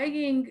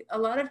begging, a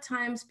lot of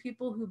times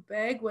people who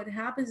beg, what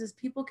happens is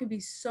people can be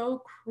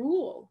so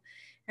cruel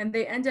and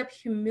they end up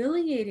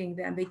humiliating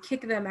them. They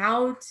kick them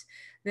out,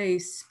 they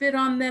spit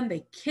on them,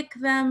 they kick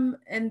them.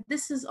 And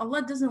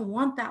Allah doesn't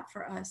want that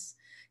for us.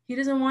 He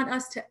doesn't want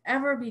us to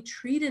ever be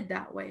treated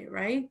that way,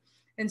 right?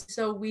 And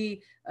so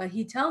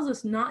he tells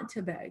us not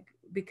to beg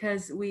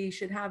because we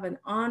should have an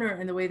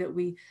honor in the way that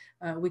we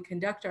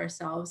conduct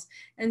ourselves.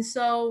 And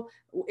so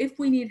if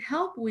we need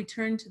help, we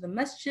turn to the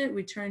masjid,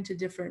 we turn to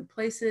different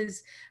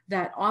places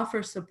that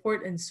offer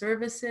support and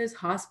services,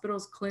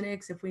 hospitals,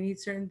 clinics, if we need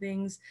certain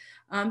things.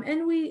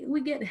 And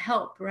we get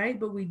help, right?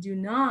 But we do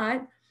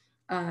not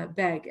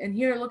beg. And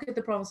here, look at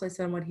the Prophet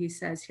ﷺ, what he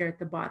says here at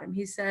the bottom.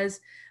 He says,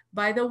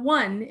 by the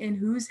one in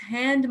whose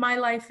hand my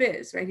life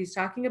is, right? He's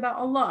talking about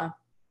Allah.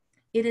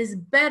 It is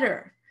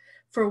better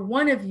for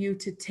one of you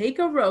to take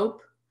a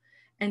rope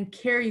and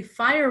carry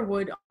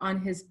firewood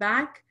on his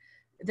back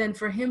than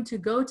for him to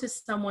go to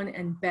someone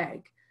and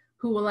beg,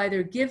 who will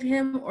either give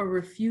him or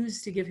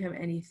refuse to give him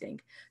anything.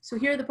 So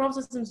here the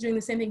Prophet is doing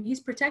the same thing. He's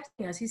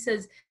protecting us. He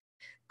says,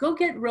 go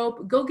get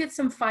rope, go get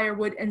some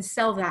firewood and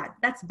sell that.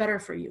 That's better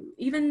for you.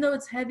 Even though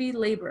it's heavy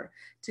labor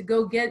to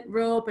go get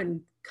rope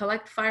and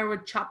collect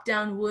firewood, chop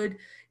down wood,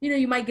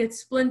 you might get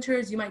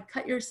splinters, you might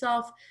cut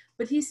yourself,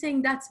 but he's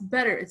saying that's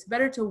better. It's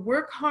better to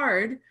work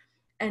hard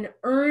and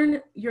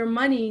earn your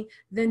money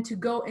than to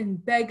go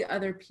and beg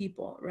other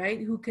people,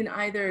 right? Who can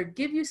either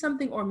give you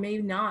something or may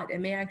not,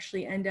 and may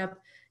actually end up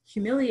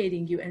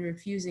humiliating you and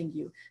refusing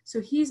you.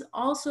 So he's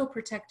also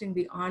protecting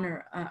the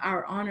honor,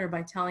 our honor,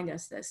 by telling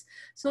us this.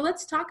 So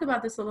let's talk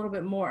about this a little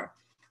bit more.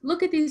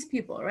 Look at these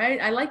people, right?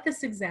 I like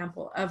this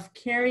example of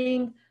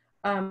carrying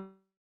the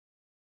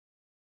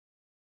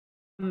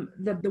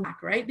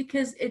back, right?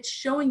 Because it's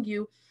showing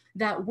you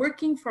that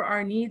working for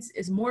our needs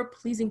is more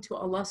pleasing to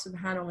Allah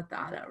subhanahu wa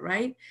ta'ala,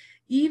 right?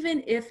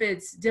 Even if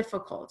it's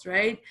difficult,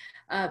 right?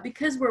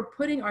 Because we're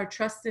putting our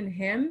trust in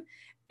him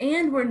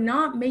and we're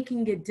not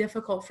making it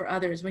difficult for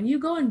others. When you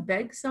go and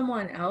beg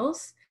someone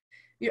else,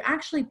 you're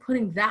actually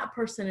putting that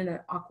person in an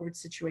awkward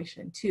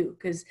situation too.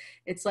 Because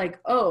it's like,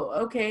 oh,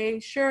 okay,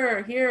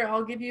 sure, here,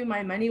 I'll give you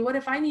my money. What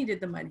if I needed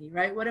the money,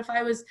 right? What if I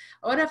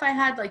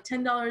had like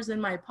 $10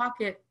 in my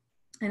pocket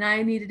and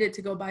I needed it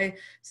to go buy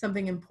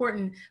something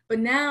important? But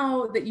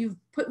now that you've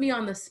put me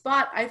on the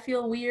spot, I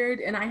feel weird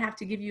and I have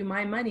to give you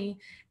my money,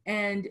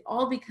 and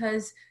all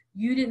because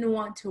you didn't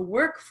want to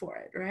work for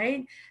it,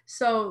 right?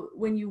 So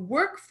when you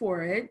work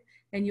for it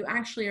and you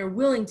actually are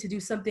willing to do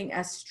something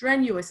as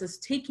strenuous as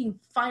taking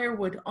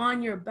firewood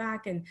on your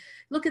back, and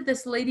look at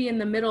this lady in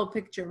the middle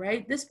picture,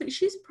 right?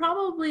 She's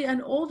probably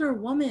an older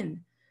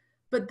woman,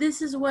 but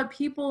this is what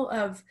people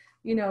of,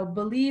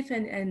 belief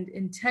and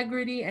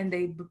integrity, and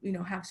they,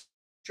 have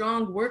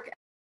strong work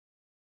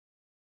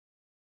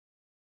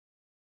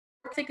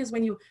ethic, is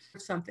when you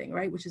something,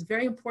 right, which is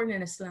very important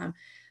in Islam.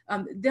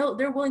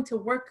 They're willing to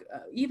work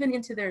even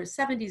into their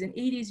 70s and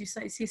 80s. You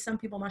see some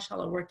people,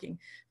 mashallah, working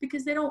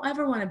because they don't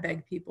ever want to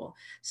beg people.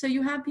 So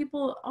you have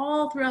people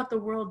all throughout the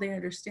world, they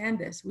understand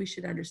this. We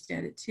should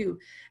understand it too.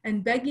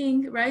 And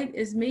begging, right,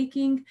 is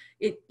making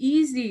it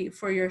easy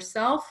for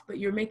yourself, but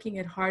you're making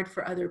it hard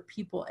for other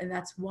people. And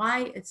that's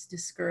why it's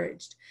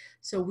discouraged.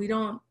 So we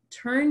don't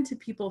turn to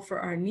people for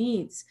our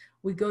needs.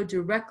 We go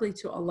directly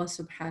to Allah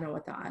subhanahu wa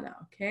ta'ala,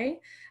 okay?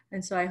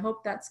 And so I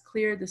hope that's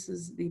clear. This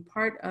is the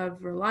part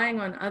of relying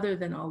on other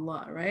than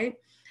Allah, right?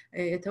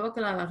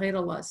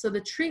 So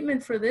the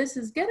treatment for this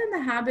is get in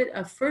the habit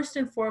of, first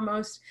and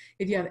foremost,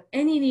 if you have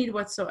any need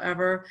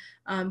whatsoever,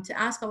 to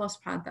ask Allah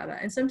subhanahu wa ta'ala.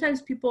 And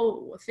sometimes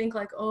people think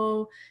like,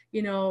 oh,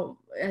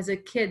 as a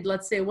kid,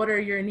 let's say, what are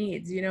your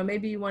needs?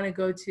 Maybe you want to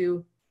go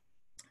to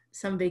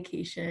some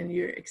vacation,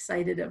 you're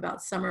excited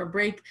about summer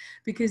break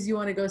because you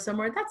want to go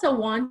somewhere. That's a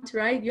want,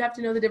 right? You have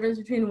to know the difference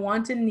between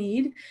want and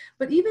need.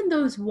 But even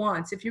those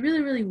wants, if you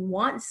really, really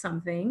want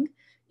something,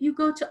 you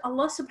go to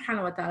Allah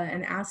subhanahu wa ta'ala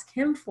and ask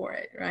him for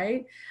it,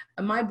 right?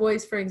 My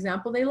boys, for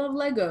example, they love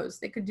Legos.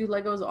 They could do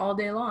Legos all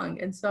day long.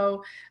 And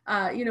so,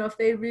 if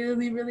they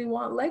really, really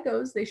want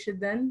Legos, they should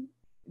then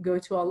go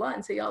to Allah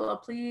and say, Ya Allah,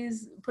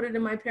 please put it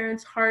in my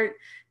parents' heart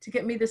to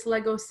get me this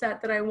Lego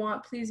set that I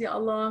want, please, Ya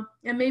Allah.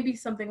 And maybe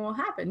something will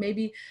happen.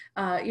 Maybe,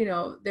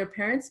 their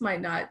parents might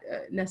not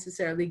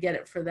necessarily get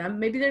it for them.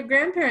 Maybe their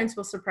grandparents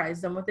will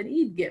surprise them with an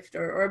Eid gift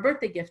or a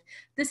birthday gift.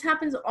 This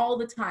happens all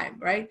the time,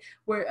 right?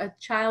 Where a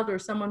child or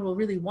someone will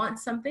really want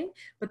something,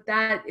 but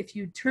that if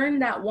you turn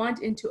that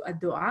want into a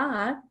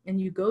dua and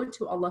you go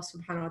to Allah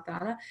subhanahu wa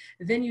ta'ala,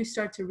 then you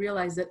start to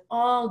realize that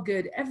all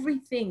good,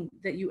 everything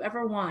that you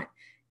ever want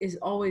is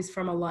always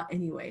from Allah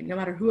anyway, no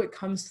matter who it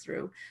comes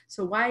through.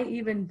 So why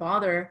even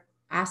bother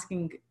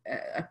asking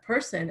a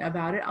person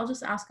about it? I'll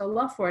just ask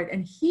Allah for it,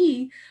 and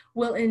he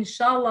will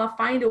inshallah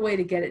find a way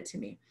to get it to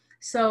me.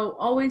 So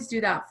always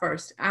do that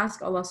first.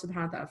 Ask Allah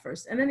subhanahu wa ta'ala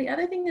first. And then the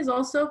other thing is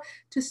also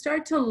to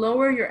start to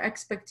lower your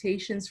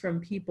expectations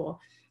from people.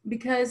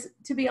 Because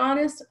to be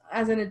honest,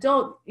 as an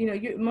adult,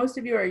 most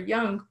of you are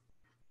young,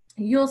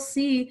 you'll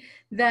see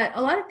that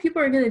a lot of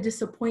people are going to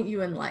disappoint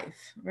you in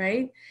life,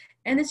 right?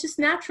 And it's just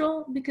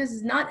natural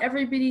because not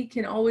everybody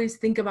can always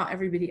think about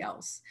everybody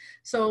else.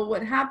 So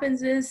what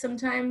happens is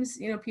sometimes,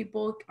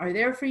 people are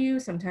there for you.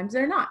 Sometimes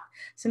they're not.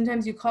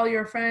 Sometimes you call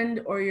your friend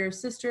or your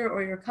sister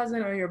or your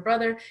cousin or your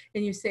brother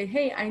and you say,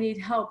 hey, I need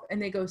help.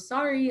 And they go,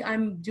 sorry,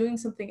 I'm doing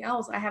something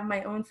else. I have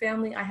my own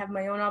family. I have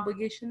my own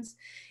obligations.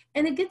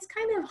 And it gets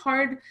kind of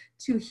hard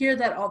to hear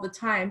that all the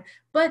time.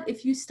 But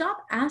if you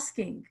stop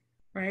asking,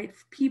 right,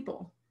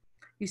 people,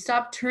 you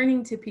stop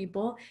turning to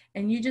people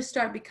and you just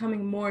start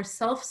becoming more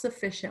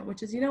self-sufficient,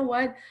 which is,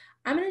 what?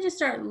 I'm going to just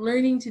start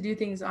learning to do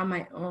things on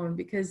my own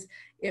because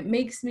it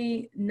makes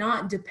me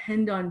not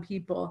depend on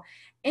people.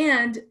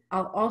 And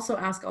I'll also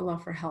ask Allah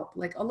for help.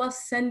 Like, Allah,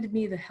 send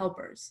me the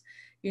helpers.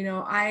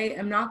 I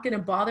am not going to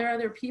bother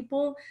other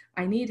people.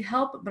 I need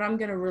help, but I'm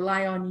going to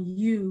rely on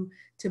you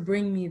to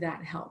bring me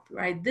that help,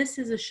 right? This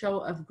is a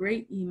show of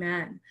great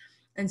iman.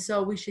 And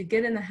so we should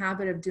get in the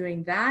habit of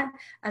doing that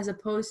as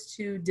opposed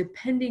to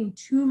depending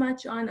too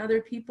much on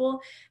other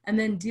people and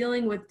then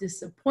dealing with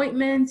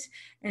disappointment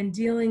and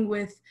dealing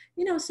with,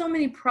 so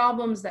many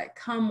problems that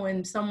come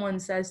when someone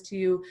says to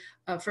you,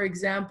 for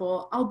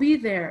example, I'll be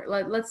there.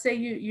 Let's say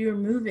you're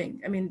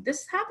moving. I mean,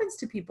 this happens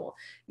to people,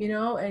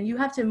 and you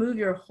have to move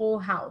your whole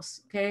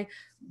house, okay?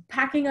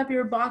 Packing up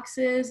your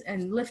boxes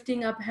and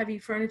lifting up heavy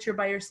furniture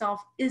by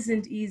yourself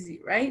isn't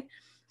easy, right?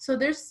 So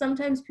there's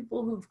sometimes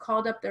people who've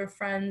called up their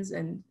friends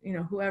and,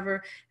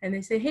 whoever, and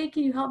they say, hey,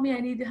 can you help me? I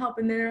need to help.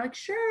 And they're like,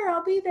 sure,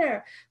 I'll be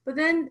there. But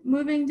then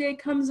moving day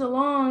comes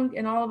along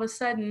and all of a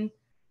sudden,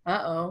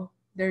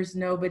 there's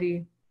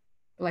nobody.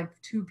 Like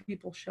 2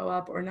 people show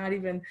up, or not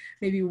even,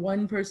 maybe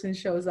 1 person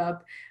shows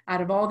up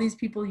out of all these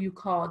people you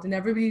called, and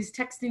everybody's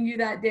texting you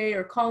that day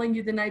or calling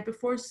you the night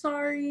before,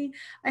 sorry,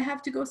 I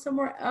have to go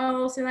somewhere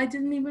else and I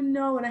didn't even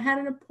know, and I had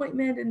an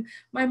appointment and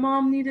my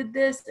mom needed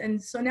this.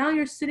 And so now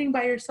you're sitting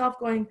by yourself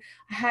going,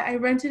 I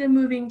rented a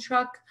moving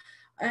truck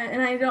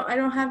and I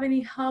don't have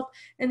any help,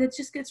 and it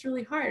just gets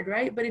really hard,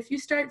 right? But if you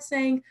start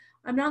saying,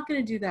 I'm not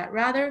going to do that,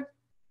 rather,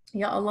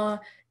 Ya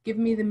Allah, give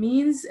me the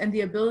means and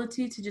the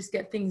ability to just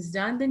get things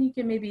done, then you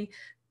can maybe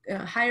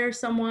hire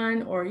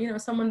someone, or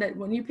someone that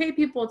when you pay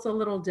people, it's a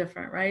little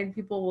different, right?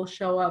 People will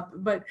show up,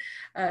 but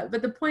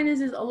the point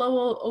is Allah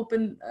will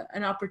open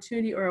an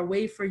opportunity or a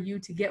way for you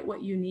to get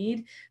what you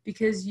need,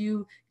 because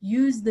you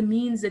use the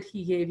means that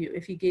He gave you.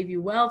 If He gave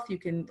you wealth, you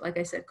can, like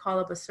I said, call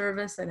up a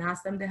service and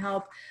ask them to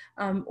help,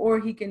 or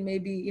He can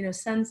maybe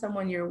send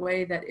someone your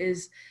way that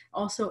is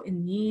also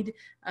in need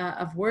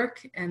of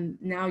work, and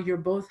now you're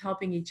both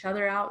helping each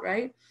other out,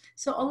 right?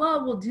 So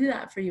Allah will do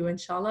that for you,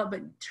 inshallah,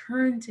 but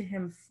turn to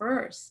Him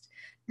first.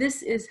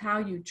 This is how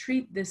you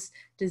treat this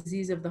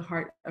disease of the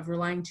heart of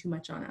relying too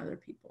much on other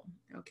people,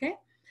 okay?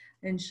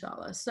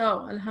 Inshallah.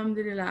 So,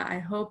 alhamdulillah, I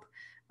hope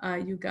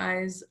you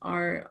guys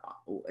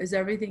is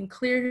everything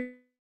clear?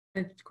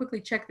 And quickly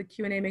check the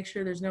Q&A, make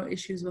sure there's no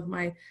issues with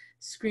my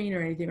screen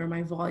or anything, or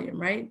my volume,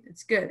 right?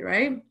 It's good,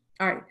 right?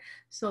 All right,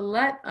 so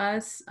let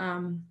us,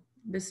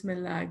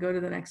 Bismillah, go to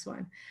the next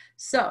one.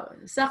 So,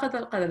 Sakhat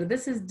al-Qadr,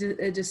 this is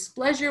a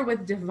displeasure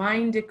with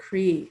divine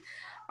decree.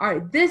 All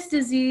right, this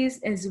disease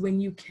is when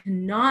you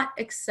cannot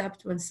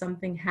accept when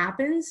something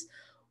happens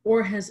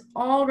or has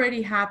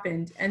already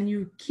happened, and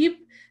you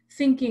keep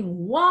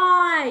thinking,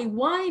 why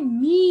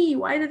me?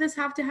 Why did this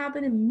have to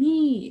happen to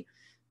me?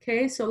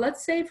 Okay, so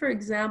let's say, for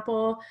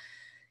example,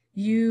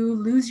 you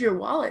lose your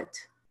wallet,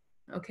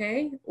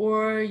 okay?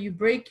 Or you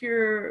break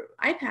your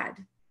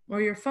iPad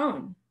or your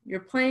phone.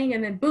 You're playing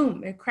and then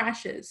boom, it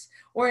crashes.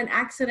 Or an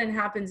accident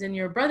happens and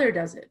your brother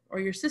does it or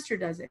your sister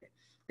does it.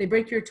 They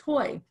break your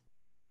toy,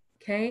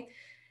 okay?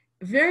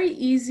 Very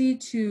easy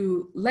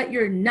to let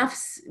your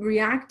nafs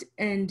react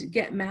and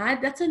get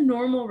mad. That's a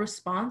normal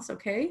response,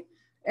 okay?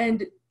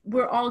 And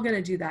we're all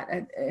gonna do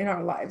that in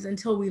our lives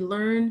until we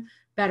learn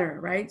better,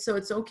 right? So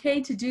it's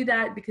okay to do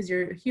that because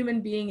you're a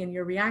human being and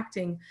you're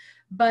reacting.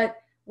 But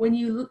when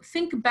you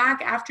think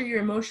back after your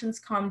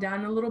emotions calm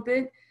down a little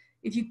bit,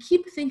 if you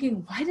keep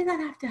thinking, why did that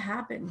have to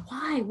happen?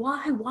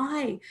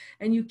 Why?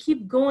 And you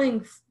keep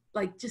going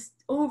like just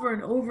over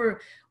and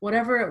over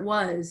whatever it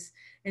was,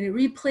 and it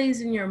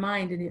replays in your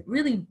mind and it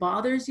really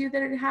bothers you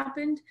that it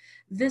happened,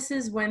 this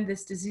is when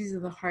this disease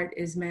of the heart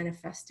is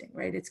manifesting,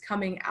 right? It's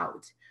coming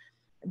out.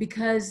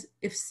 Because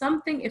if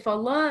something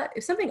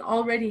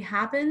already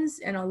happens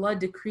and Allah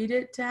decreed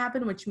it to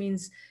happen, which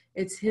means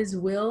it's His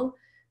will,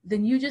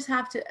 then you just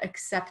have to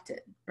accept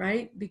it,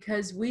 right?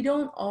 Because we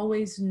don't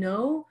always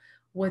know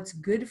what's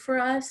good for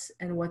us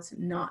and what's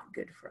not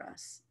good for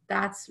us.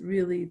 That's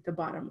really the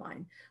bottom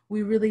line.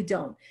 We really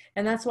don't.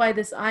 And that's why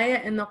this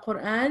ayah in the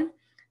Quran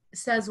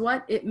says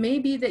what? It may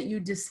be that you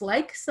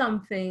dislike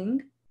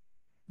something,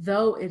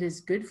 though it is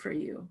good for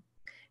you.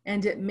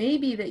 And it may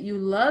be that you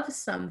love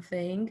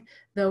something,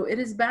 though it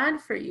is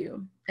bad for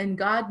you. And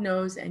God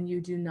knows and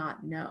you do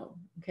not know,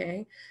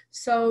 okay?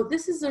 So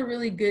this is a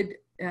really good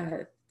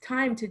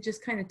time to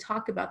just kind of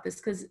talk about this,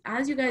 because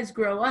as you guys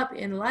grow up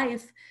in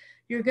life,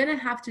 you're gonna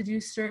have to do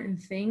certain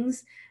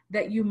things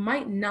that you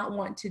might not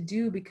want to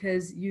do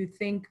because you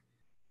think,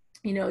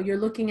 you're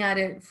looking at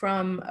it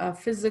from a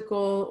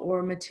physical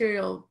or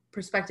material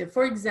perspective.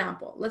 For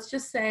example, let's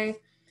just say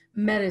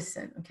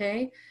medicine,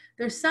 okay?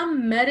 There's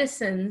some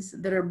medicines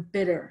that are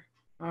bitter,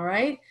 all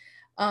right?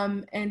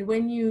 And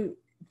when you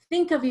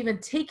think of even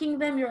taking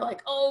them, you're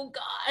like, oh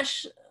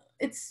gosh,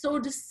 it's so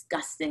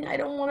disgusting. I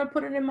don't want to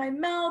put it in my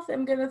mouth.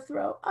 I'm going to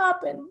throw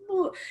up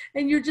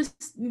and you're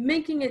just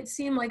making it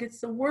seem like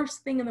it's the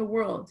worst thing in the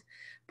world.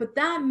 But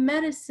that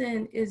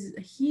medicine is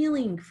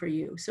healing for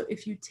you. So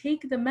if you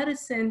take the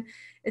medicine,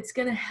 it's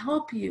going to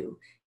help you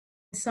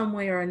in some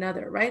way or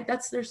another, right?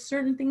 There's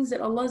certain things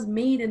that Allah's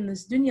made in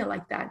this dunya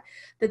like that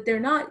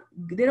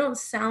they don't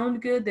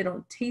sound good, they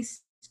don't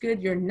taste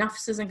good, your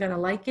nafs isn't going to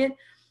like it,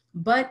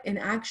 but in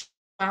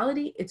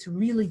actuality, it's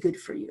really good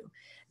for you.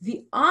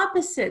 The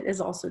opposite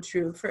is also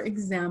true. For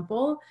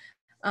example,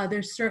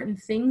 there's certain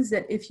things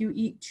that if you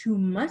eat too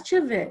much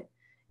of it,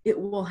 it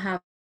will have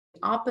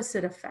the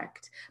opposite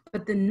effect,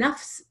 but the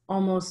nafs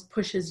almost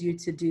pushes you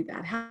to do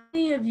that. How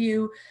many of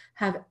you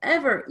have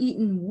ever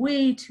eaten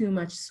way too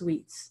much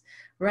sweets,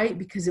 right?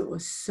 Because it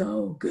was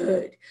so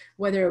good,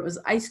 whether it was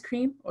ice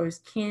cream or it was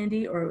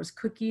candy or it was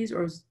cookies or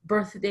it was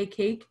birthday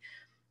cake,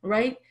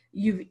 right?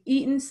 You've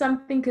eaten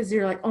something because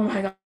you're like, oh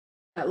my God,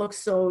 that looks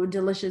so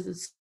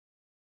delicious.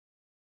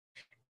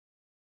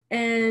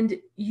 And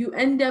you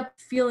end up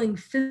feeling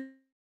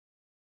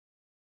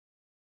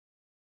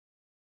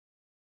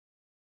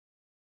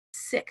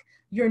sick.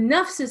 Your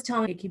nafs is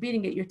telling you, keep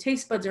eating it. Your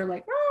taste buds are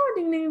like, oh,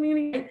 ding, ding,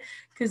 ding, ding,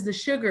 because the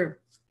sugar.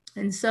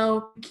 And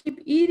so keep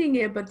eating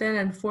it, but then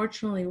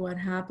unfortunately what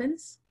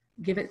happens?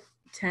 Give it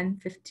 10,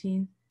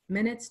 15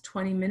 minutes,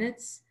 20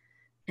 minutes,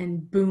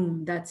 and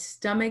boom, that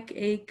stomach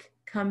ache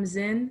comes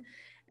in,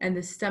 and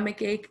the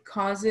stomach ache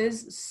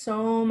causes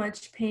so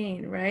much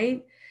pain,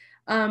 right?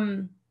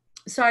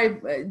 Sorry,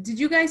 did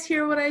you guys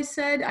hear what I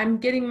said? I'm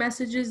getting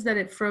messages that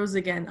it froze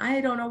again. I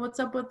don't know what's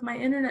up with my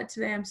internet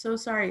today. I'm so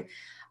sorry.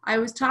 I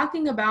was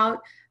talking about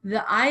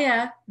the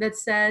ayah that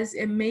says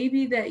it may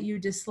be that you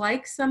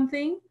dislike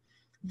something,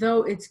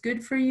 though it's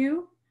good for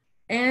you,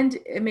 And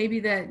it may be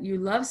that you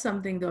love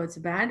something, though it's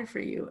bad for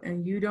you,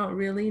 and you don't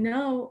really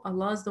know.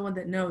 Allah is the one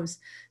that knows.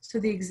 So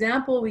the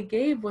example we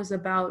gave was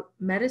about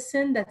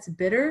medicine that's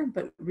bitter,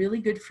 but really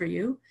good for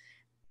you,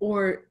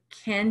 or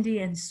candy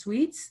and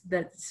sweets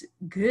that's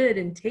good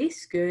and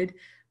tastes good,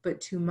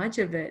 but too much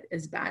of it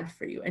is bad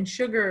for you. And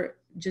sugar,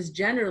 just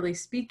generally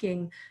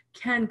speaking,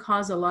 can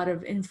cause a lot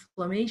of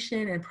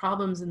inflammation and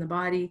problems in the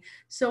body.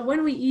 So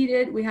when we eat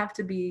it, we have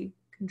to be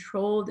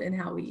controlled in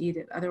how we eat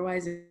it.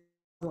 Otherwise, a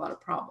lot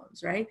of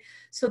problems, right?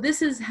 So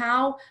this is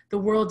how the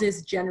world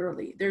is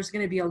generally. There's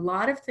going to be a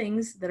lot of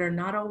things that are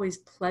not always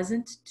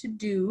pleasant to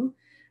do,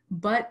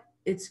 but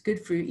it's good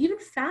for you. Even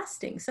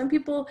fasting. Some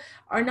people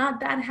are not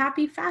that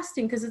happy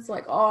fasting because it's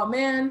like, oh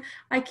man,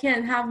 I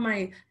can't have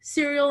my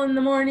cereal in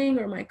the morning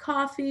or my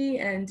coffee.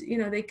 And, you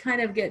know, they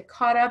kind of get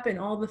caught up in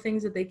all the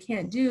things that they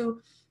can't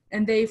do.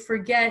 And they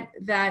forget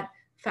that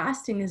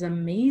fasting is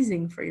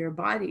amazing for your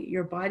body.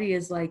 Your body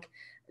is like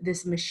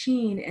this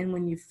machine, and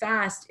when you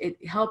fast, it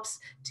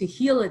helps to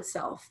heal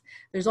itself.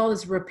 There's all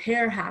this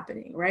repair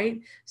happening,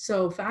 right?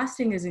 So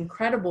fasting is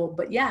incredible.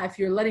 But yeah, if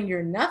you're letting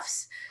your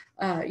nafs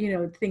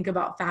think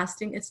about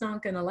fasting, it's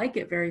not going to like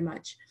it very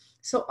much.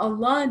 So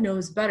Allah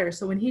knows better.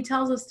 So when he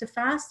tells us to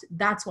fast,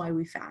 that's why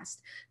we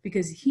fast,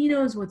 because he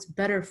knows what's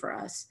better for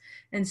us.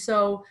 And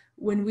so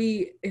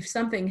if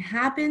something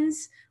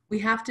happens, we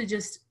have to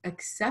just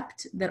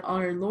accept that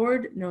our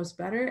Lord knows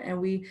better,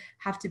 and we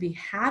have to be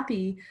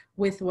happy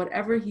with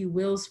whatever he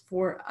wills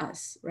for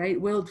us, right?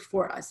 Willed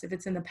for us, if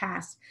it's in the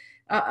past.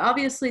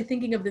 Obviously,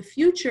 thinking of the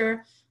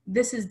future,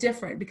 this is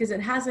different because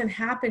it hasn't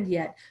happened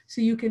yet.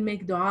 So you can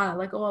make dua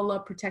like, oh,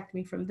 Allah, protect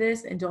me from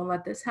this and don't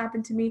let this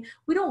happen to me.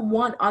 We don't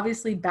want,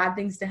 obviously, bad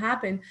things to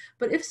happen.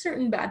 But if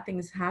certain bad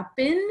things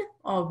happen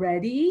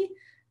already,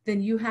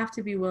 then you have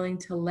to be willing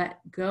to let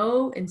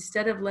go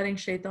instead of letting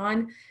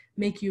shaitan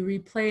make you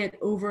replay it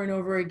over and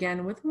over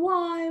again with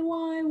why,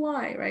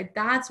 right?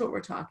 That's what we're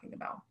talking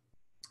about.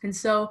 And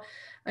so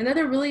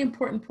another really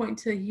important point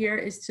to hear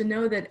is to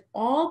know that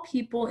all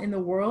people in the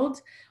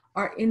world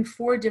are in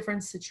 4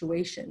 different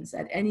situations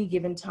at any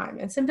given time.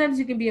 And sometimes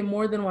you can be in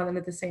more than one of them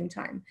at the same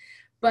time.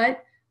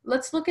 But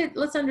let's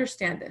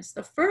understand this.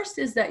 The first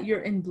is that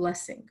you're in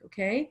blessing,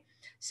 okay?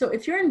 So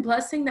if you're in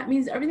blessing, that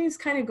means everything's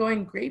kind of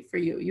going great for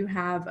you. You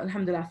have,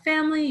 alhamdulillah,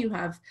 family, you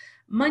have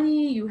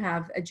money, you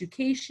have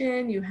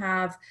education, you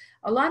have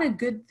a lot of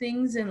good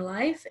things in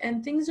life,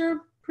 and things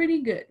are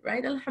pretty good,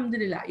 right?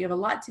 Alhamdulillah, you have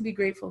a lot to be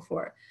grateful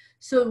for.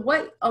 So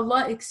what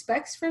Allah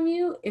expects from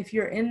you, if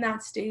you're in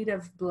that state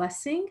of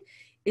blessing,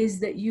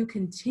 is that you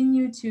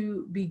continue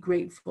to be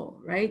grateful,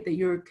 right? That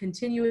you're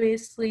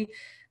continuously,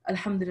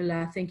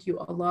 alhamdulillah, thank you,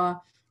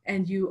 Allah,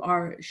 and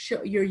you're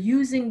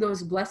using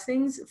those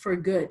blessings for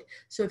good.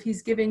 So if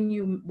he's giving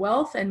you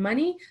wealth and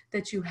money,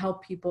 that you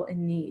help people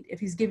in need. If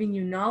he's giving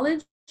you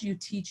knowledge, you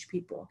teach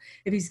people.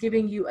 If he's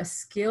giving you a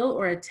skill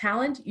or a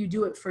talent, you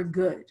do it for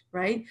good,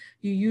 right?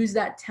 You use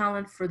that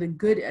talent for the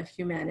good of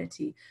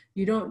humanity.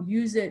 You don't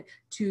use it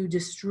to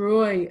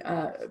destroy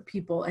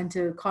people and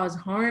to cause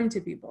harm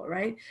to people,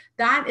 right?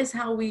 That is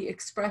how we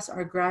express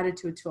our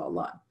gratitude to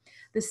Allah.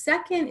 The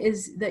second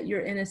is that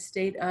you're in a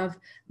state of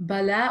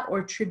bala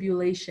or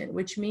tribulation,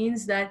 which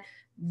means that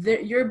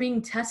you're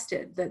being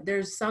tested, that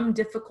there's some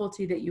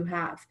difficulty that you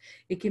have.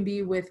 It can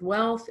be with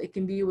wealth, it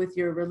can be with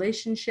your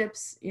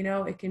relationships,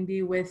 it can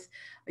be with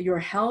your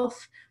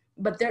health,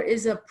 but there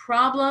is a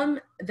problem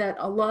that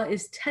Allah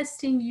is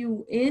testing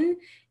you in,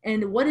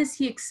 and what is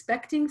he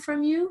expecting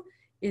from you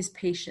is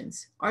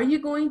patience. Are you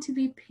going to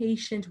be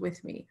patient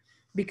with me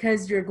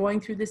because you're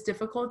going through this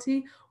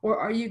difficulty, or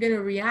are you going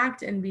to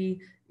react and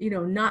be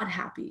not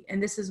happy?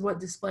 And this is what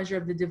displeasure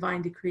of the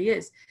divine decree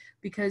is,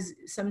 because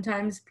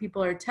sometimes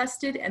people are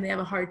tested and they have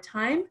a hard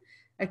time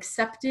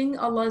accepting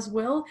Allah's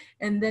will,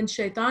 and then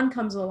shaitan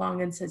comes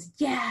along and says,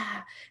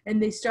 yeah,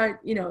 and they start,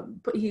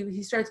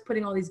 he starts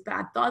putting all these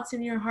bad thoughts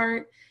in your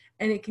heart,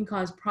 and it can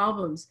cause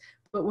problems.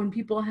 But when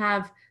people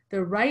have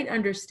the right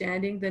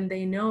understanding, then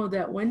they know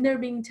that when they're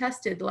being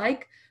tested,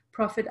 like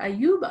Prophet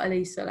Ayub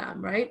alayhi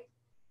salam, right?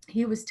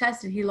 He was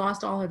tested. He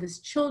lost all of his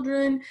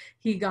children.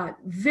 He got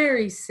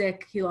very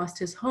sick. He lost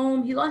his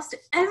home. He lost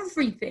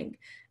everything.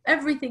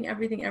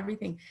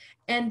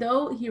 And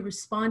though he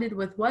responded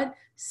with what?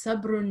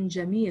 Sabrun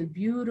Jamil,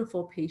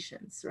 beautiful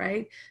patience,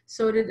 right?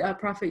 So did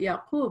Prophet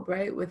Yaqub,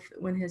 right?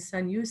 When his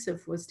son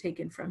Yusuf was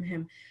taken from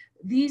him.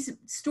 These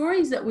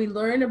stories that we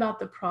learn about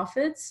the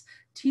prophets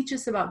teach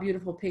us about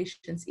beautiful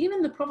patience.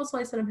 Even the Prophet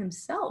ﷺ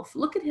himself,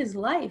 look at his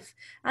life.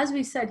 As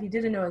we said, he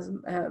didn't know his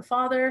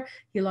father.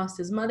 He lost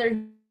his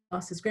mother.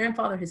 Lost his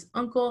grandfather, his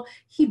uncle.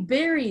 He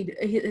buried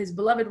his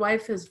beloved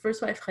wife, his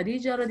first wife,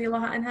 Khadija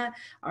radiallahu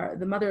anha,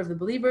 the mother of the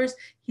believers.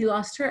 He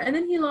lost her, and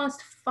then he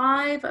lost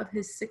 5 of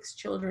his 6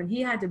 children.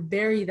 He had to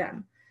bury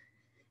them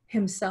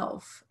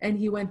himself, and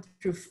he went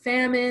through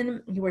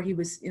famine, where he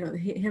was,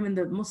 him and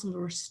the Muslims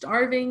were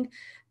starving.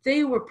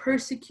 They were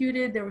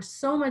persecuted. There was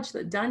so much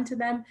that done to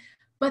them.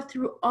 But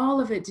through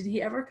all of it, did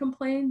he ever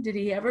complain? Did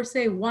he ever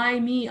say, why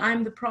me?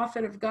 I'm the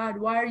prophet of God.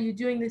 Why are you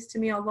doing this to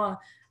me, Allah?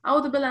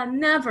 A'udhu billah,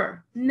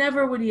 never,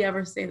 never would he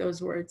ever say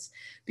those words,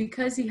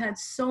 because he had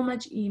so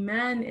much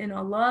iman in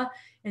Allah,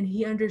 and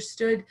he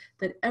understood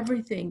that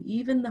everything,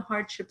 even the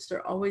hardships,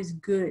 are always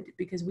good,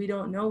 because we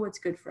don't know what's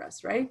good for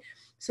us, right?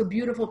 So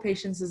beautiful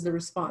patience is the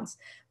response.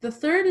 The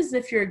third is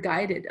if you're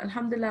guided.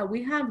 Alhamdulillah,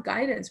 we have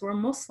guidance. We're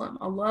Muslim.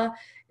 Allah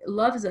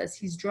loves us.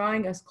 He's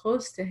drawing us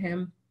close to him.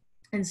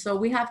 And so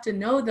we have to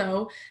know,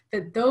 though,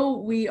 that though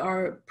we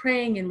are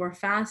praying and we're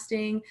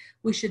fasting,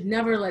 we should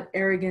never let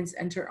arrogance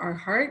enter our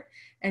heart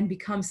and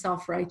become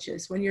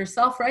self-righteous. When you're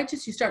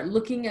self-righteous, you start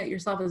looking at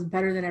yourself as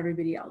better than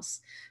everybody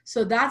else.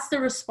 So that's the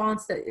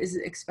response that is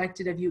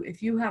expected of you.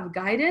 If you have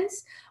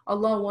guidance,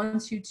 Allah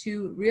wants you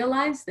to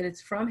realize that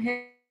it's from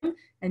him,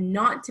 and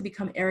not to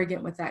become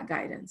arrogant with that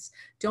guidance.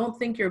 Don't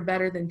think you're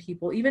better than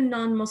people, even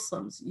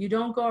non-Muslims. You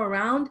don't go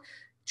around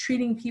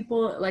treating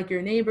people like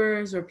your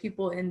neighbors or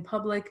people in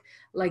public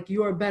like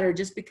you're better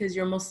just because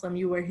you're Muslim,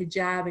 you wear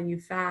hijab and you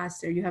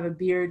fast or you have a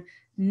beard.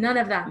 None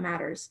of that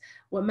matters.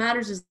 What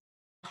matters is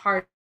the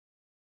heart.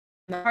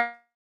 The heart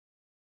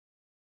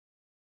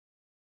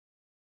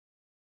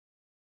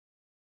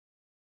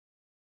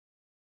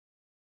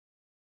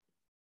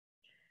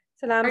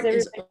Salams,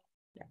 is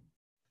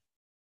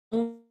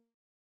everybody.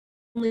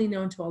 only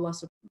known to Allah.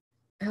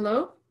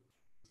 Hello?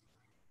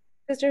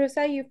 Sister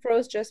Hosai, you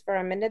froze just for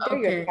a minute there.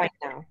 Okay. You're fine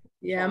now.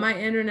 Yeah, my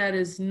internet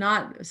is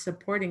not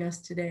supporting us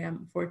today,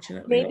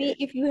 unfortunately. Maybe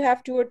if you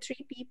have 2 or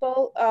 3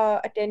 people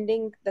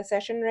attending the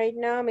session right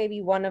now,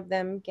 maybe one of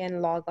them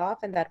can log off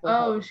and that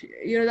will help.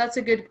 That's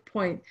a good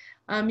point.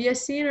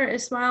 Yassine or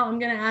Ismail, I'm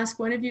going to ask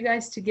one of you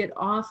guys to get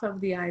off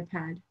of the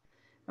iPad.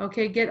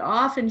 Okay, get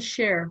off and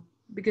share,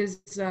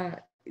 because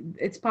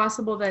it's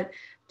possible that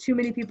too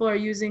many people are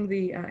using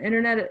the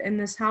internet in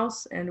this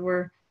house and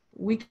we're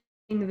weakening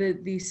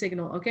the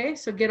signal. Okay,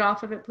 so get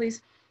off of it,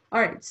 please. All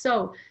right,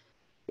 so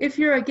if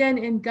you're again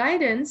in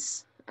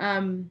guidance,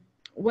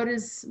 what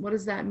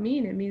does that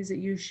mean? It means that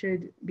you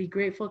should be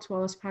grateful to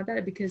Allah subhanahu wa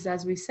ta'ala, because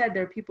as we said,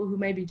 there are people who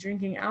may be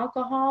drinking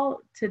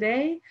alcohol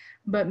today,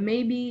 but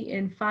maybe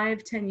in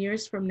 5-10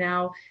 years from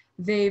now,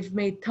 they've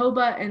made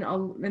tawbah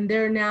and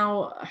they're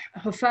now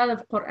hafal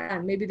of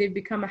Quran. Maybe they've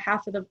become a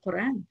hafid of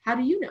Quran. How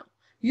do you know?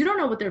 You don't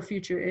know what their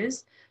future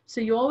is.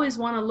 So you always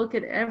want to look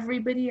at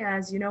everybody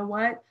as, you know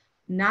what?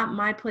 Not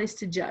my place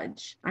to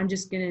judge. I'm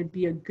just going to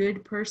be a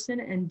good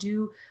person and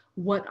do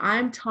what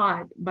I'm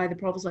taught by the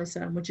Prophet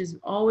ﷺ, which is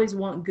always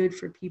want good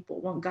for people,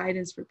 want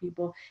guidance for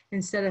people,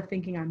 instead of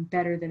thinking I'm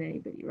better than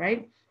anybody,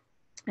 right?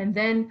 And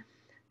then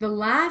the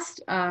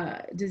last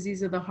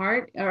disease of the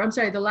heart, or I'm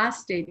sorry, the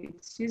last state,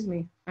 excuse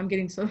me, I'm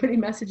getting so many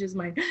messages,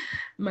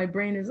 my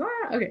brain is,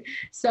 okay.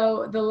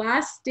 So the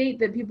last state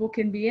that people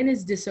can be in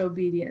is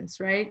disobedience,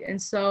 right? And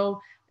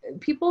so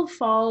people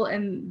fall,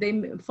 and they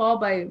fall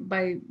by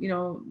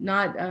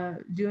not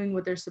doing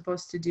what they're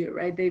supposed to do,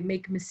 right? They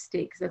make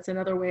mistakes. That's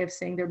another way of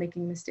saying they're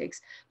making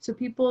mistakes. So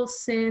people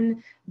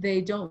sin,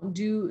 they don't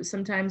do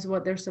sometimes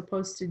what they're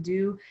supposed to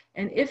do,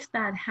 and if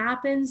that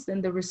happens,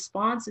 then the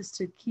response is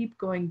to keep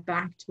going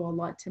back to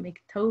Allah, to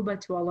make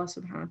tawbah to Allah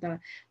subhanahu wa ta'ala,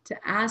 to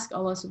ask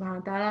Allah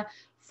subhanahu wa ta'ala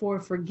for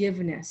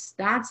forgiveness.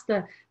 That's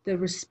the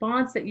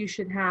response that you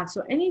should have.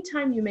 So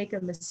anytime you make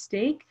a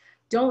mistake,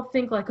 don't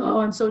think like, oh,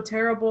 I'm so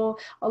terrible,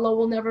 Allah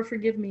will never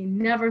forgive me.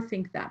 Never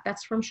think that.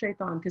 That's from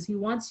shaitan, because he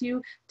wants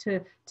you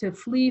to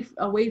flee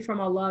away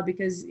from Allah,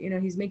 because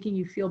he's making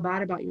you feel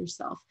bad about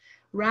yourself.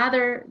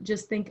 Rather,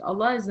 just think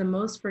Allah is the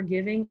most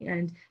forgiving,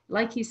 and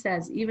like he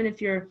says, even if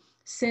your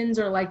sins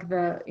are like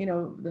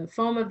the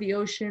foam of the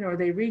ocean, or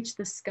they reach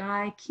the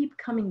sky, keep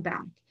coming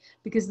back,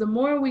 because the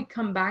more we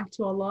come back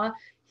to Allah,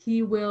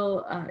 he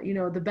will,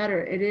 the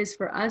better it is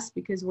for us,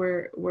 because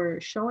we're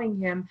showing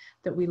him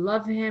that we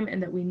love him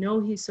and that we know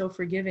he's so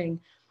forgiving.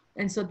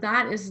 And so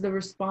that is the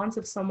response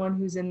of someone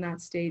who's in that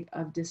state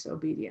of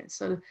disobedience.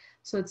 So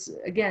it's,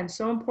 again,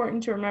 so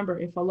important to remember,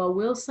 if Allah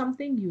wills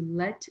something, you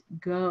let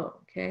go,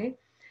 okay?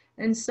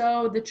 And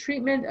so the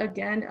treatment,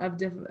 again, of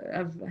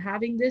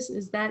having this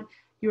is that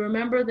you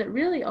remember that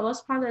really Allah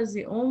subhanahu wa ta'ala is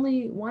the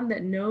only one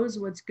that knows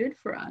what's good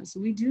for us.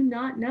 We do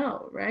not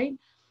know, right?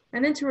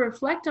 And then to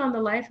reflect on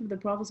the life of the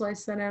Prophet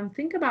ﷺ,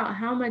 think about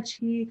how much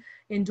he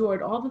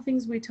endured, all the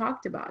things we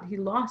talked about. He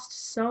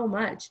lost so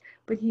much,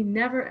 but he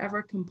never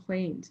ever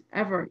complained,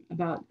 ever,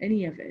 about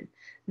any of it.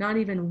 Not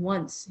even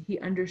once. He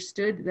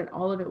understood that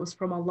all of it was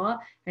from Allah,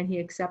 and he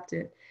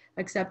accepted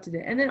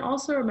it. And then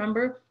also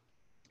remember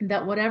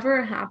that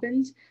whatever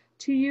happened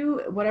to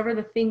you, whatever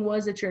the thing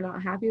was that you're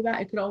not happy about,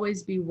 it could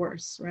always be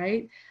worse,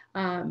 right?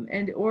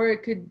 Or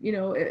it could,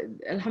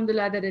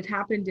 alhamdulillah, that it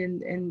happened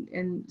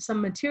in some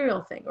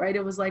material thing, right?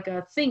 It was like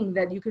a thing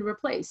that you could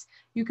replace.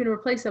 You can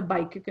replace a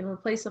bike, you can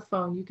replace a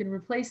phone, you can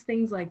replace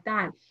things like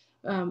that.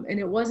 and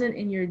it wasn't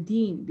in your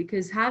deen,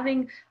 because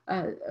having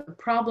a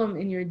problem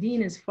in your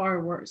deen is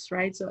far worse,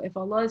 right? So if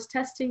Allah is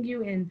testing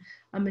you in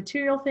a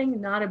material thing,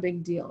 not a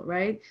big deal,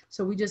 right?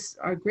 So we just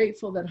are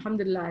grateful that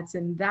alhamdulillah it's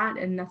in that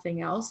and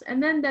nothing else,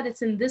 and then that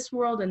it's in this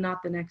world and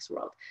not the next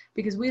world,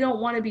 because we don't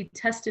want to be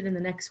tested in the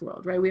next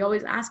world, right? We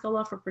always ask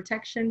Allah for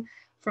protection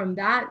from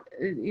that,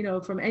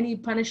 from any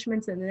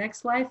punishments in the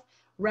next life.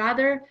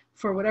 Rather,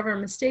 for whatever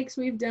mistakes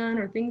we've done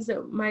or things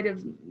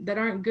that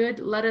aren't good,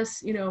 let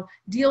us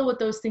deal with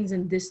those things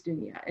in this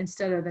dunya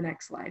instead of the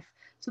next life.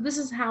 So this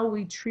is how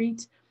we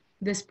treat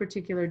this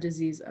particular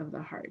disease of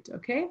the heart.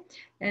 Okay,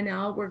 and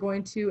now we're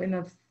going to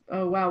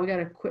oh wow, we got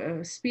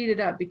to speed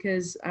it up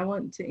because I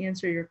want to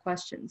answer your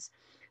questions.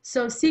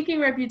 So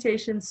seeking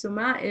reputation,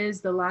 Suma,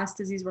 is the last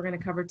disease we're going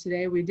to cover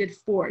today. We did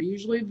 4.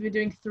 Usually we've been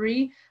doing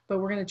 3, but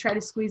we're going to try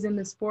to squeeze in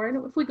this 4.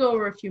 And if we go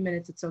over a few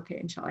minutes, it's okay,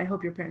 inshallah. I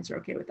hope your parents are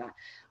okay with that.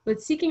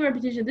 But seeking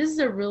reputation, this is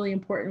a really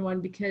important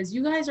one because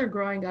you guys are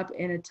growing up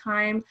in a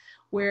time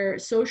where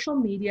social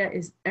media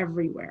is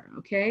everywhere,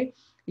 okay?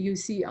 You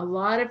see a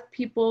lot of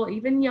people,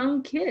 even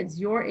young kids,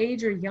 your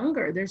age or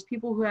younger. There's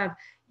people who have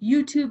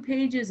YouTube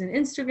pages and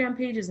Instagram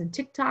pages and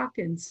TikTok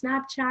and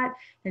Snapchat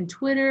and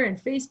Twitter and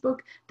Facebook.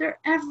 They're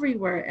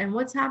everywhere. And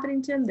what's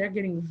happening to them? They're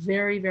getting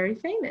very, very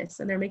famous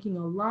and they're making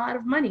a lot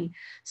of money.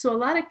 So a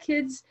lot of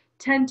kids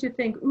tend to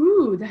think,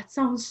 ooh, that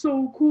sounds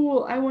so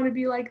cool. I want to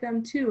be like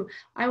them too.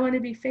 I want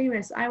to be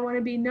famous. I want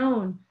to be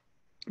known.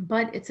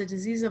 But it's a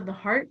disease of the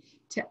heart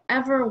to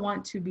ever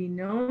want to be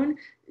known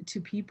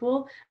to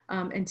people,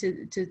 and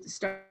to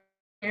start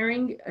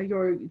sharing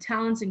your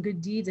talents and good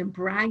deeds and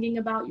bragging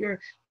about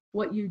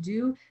what you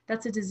do.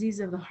 That's a disease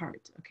of the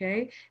heart,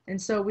 okay? And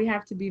so we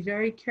have to be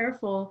very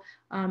careful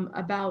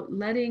about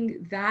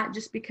letting that,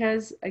 just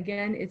because,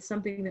 again, it's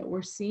something that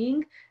we're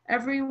seeing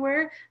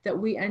everywhere, that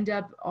we end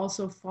up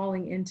also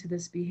falling into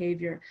this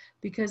behavior,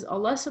 because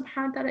Allah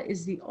subhanahu wa ta'ala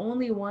is the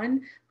only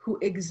one who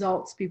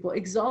exalts people.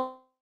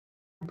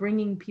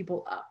 Bringing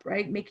people up,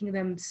 right? Making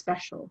them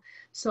special.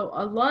 So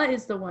Allah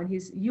is the one,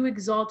 you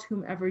exalt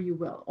whomever you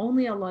will.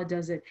 Only Allah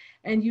does it.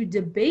 And you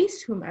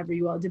debase whomever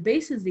you will.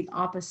 Debase is the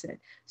opposite.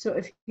 So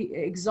if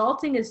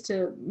exalting is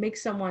to make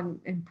someone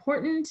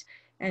important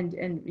and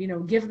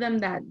give them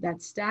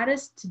that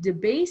status, to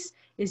debase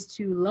is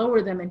to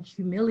lower them and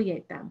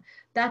humiliate them.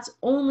 That's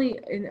only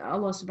in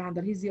Allah subhanahu wa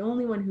ta'ala. He's the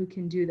only one who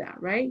can do that,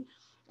 right?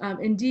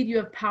 Indeed, you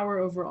have power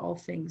over all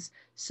things.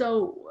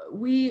 So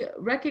we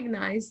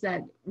recognize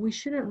that we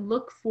shouldn't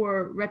look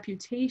for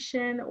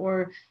reputation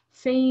or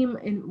fame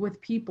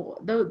with people,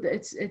 though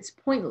it's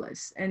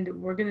pointless. And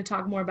we're going to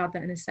talk more about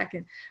that in a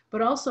second.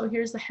 But also,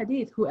 here's the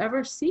hadith: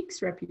 whoever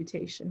seeks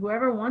reputation,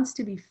 whoever wants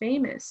to be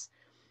famous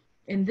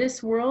in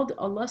this world,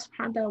 Allah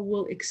subhanahu wa ta'ala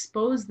will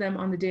expose them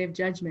on the day of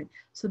judgment.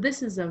 So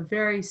this is a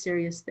very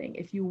serious thing.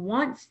 If you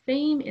want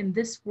fame in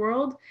this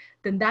world,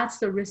 then that's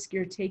the risk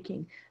you're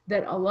taking,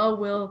 that Allah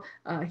will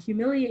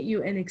humiliate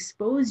you and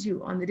expose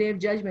you on the day of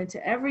judgment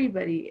to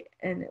everybody.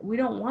 And we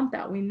don't want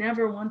that. We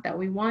never want that.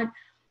 We want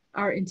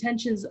our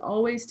intentions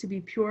always to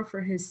be pure for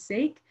His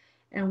sake.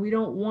 And we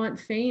don't want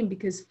fame,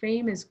 because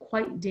fame is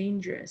quite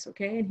dangerous,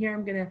 okay? And here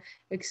I'm going to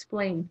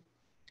explain.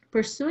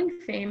 Pursuing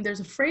fame,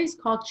 there's a phrase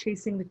called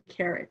chasing the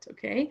carrot,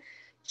 okay?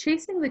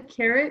 Chasing the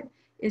carrot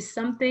is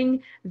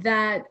something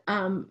that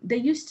they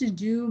used to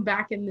do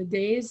back in the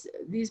days.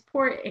 These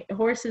poor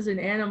horses and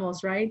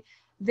animals, right?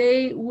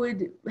 They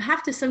would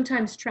have to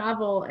sometimes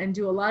travel and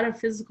do a lot of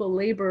physical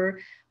labor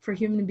for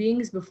human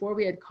beings before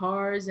we had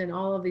cars and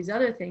all of these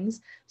other things.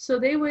 So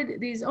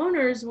these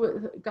owners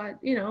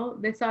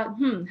they thought,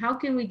 how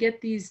can we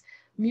get these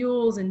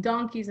mules and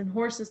donkeys and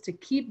horses to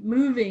keep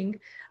moving?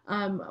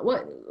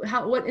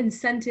 What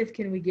incentive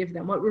can we give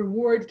them? What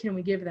reward can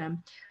we give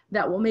them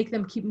that will make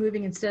them keep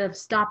moving instead of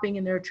stopping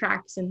in their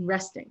tracks and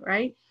resting,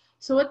 right?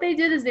 So what they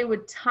did is they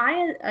would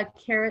tie a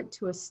carrot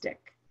to a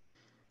stick,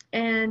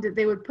 and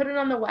they would put it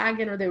on the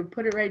wagon, or they would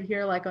put it right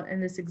here, like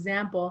in this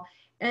example,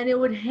 and it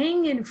would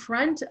hang in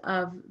front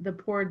of the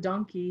poor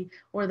donkey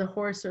or the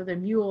horse or the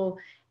mule.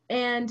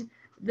 And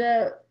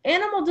the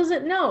animal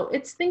doesn't know.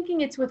 It's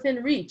thinking it's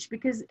within reach,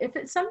 because if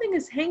something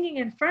is hanging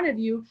in front of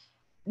you,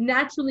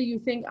 naturally you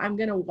think, I'm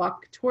going to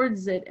walk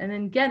towards it and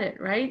then get it,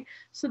 right?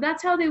 So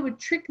that's how they would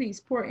trick these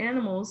poor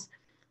animals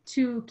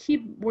to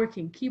keep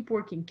working, keep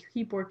working,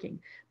 keep working.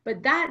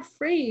 But that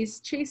phrase,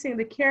 chasing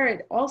the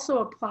carrot, also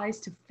applies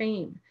to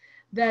fame.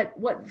 That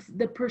what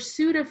the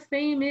pursuit of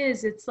fame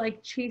is, it's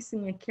like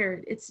chasing a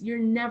carrot. You're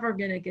never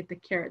going to get the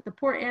carrot. The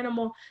poor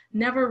animal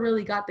never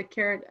really got the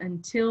carrot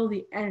until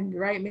the end,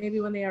 right?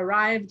 Maybe when they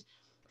arrived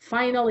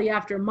finally,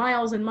 after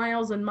miles and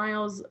miles and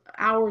miles,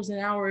 hours and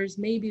hours,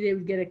 maybe they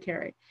would get a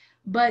carrot.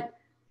 But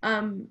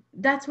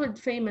that's what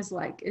fame is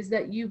like, is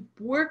that you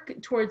work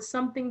towards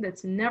something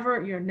that's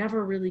you're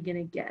never really going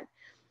to get.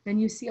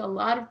 And you see a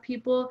lot of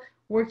people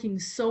working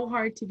so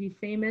hard to be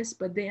famous,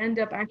 but they end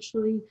up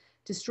actually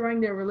destroying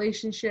their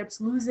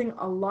relationships, losing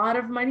a lot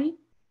of money,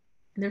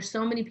 There's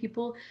so many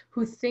people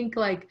who think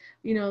like,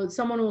 you know,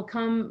 someone will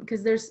come,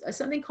 because there's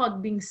something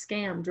called being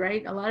scammed,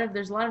 right?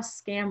 There's a lot of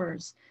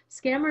scammers.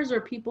 Scammers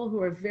are people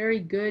who are very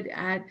good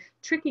at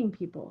tricking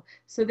people.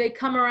 So they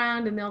come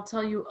around and they'll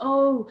tell you,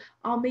 oh,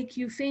 I'll make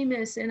you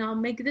famous and I'll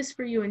make this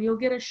for you and you'll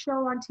get a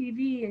show on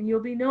TV and you'll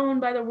be known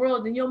by the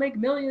world and you'll make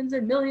millions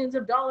and millions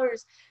of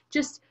dollars.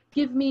 Just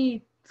give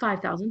me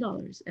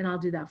 $5,000 and I'll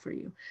do that for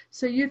you.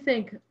 So you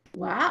think,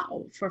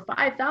 wow, for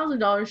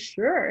 $5,000,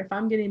 sure. If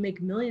I'm going to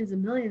make millions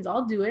and millions,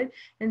 I'll do it.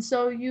 And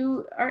so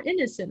you are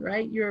innocent,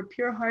 right? You're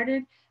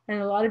pure-hearted.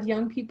 And a lot of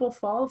young people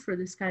fall for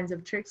this kinds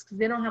of tricks because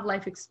they don't have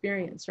life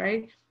experience,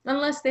 right?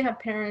 Unless they have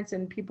parents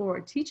and people who are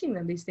teaching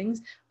them these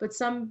things. But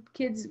some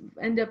kids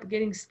end up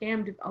getting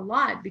scammed a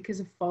lot because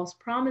of false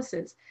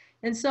promises.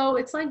 And so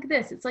it's like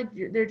this. It's like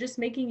they're just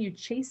making you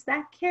chase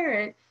that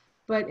carrot,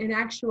 but in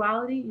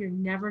actuality, you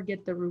never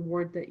get the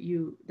reward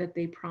that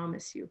they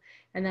promise you.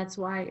 And that's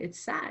why it's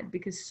sad,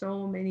 because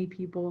so many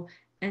people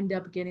end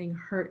up getting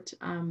hurt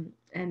and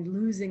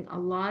losing a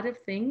lot of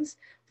things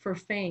for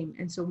fame.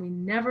 And so we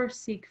never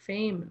seek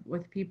fame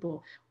with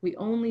people. We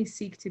only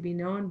seek to be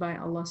known by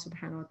Allah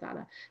subhanahu wa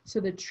ta'ala.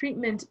 So the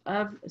treatment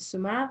of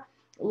suma,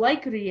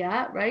 like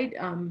riya, right,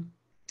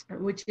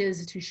 which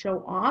is to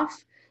show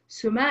off,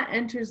 suma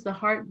enters the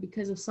heart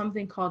because of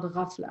something called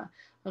ghafla.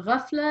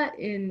 Ghafla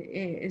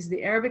is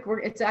the Arabic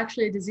word. It's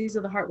actually a disease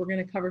of the heart we're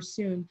going to cover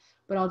soon,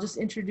 but I'll just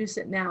introduce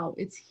it now.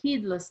 It's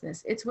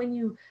heedlessness. It's when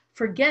you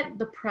forget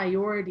the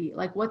priority,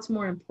 like what's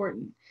more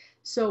important.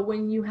 So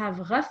when you have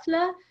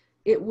ghafla,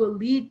 it will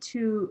lead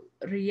to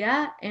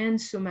riya and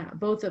suma,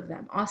 both of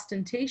them,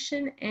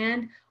 ostentation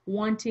and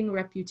wanting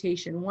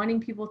reputation, wanting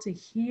people to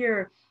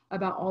hear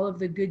about all of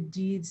the good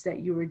deeds that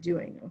you were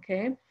doing,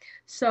 okay?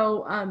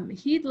 So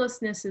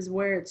heedlessness is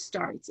where it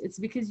starts. It's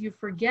because you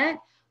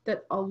forget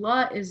that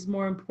Allah is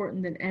more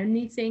important than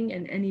anything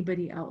and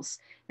anybody else.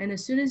 And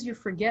as soon as you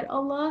forget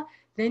Allah,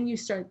 then you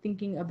start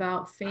thinking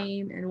about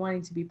fame and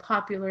wanting to be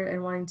popular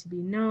and wanting to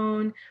be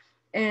known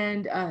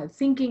and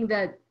thinking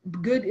that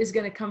good is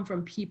going to come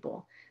from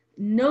people.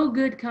 No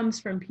good comes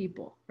from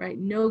people, right?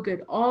 No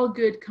good. All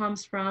good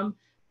comes from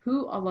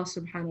who? Allah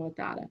subhanahu wa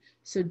ta'ala.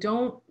 So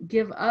don't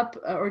give up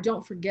or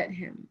don't forget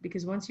him,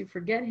 because once you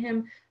forget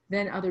him,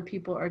 then other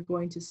people are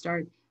going to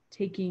start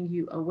taking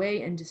you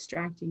away and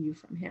distracting you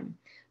from him.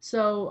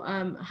 So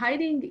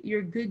hiding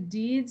your good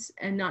deeds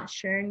and not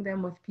sharing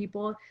them with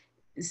people,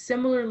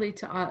 similarly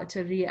to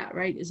riya,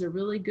 right, is a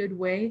really good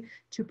way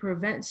to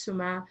prevent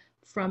suma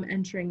from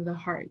entering the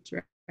heart,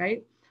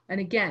 right? And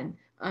again,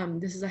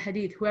 this is a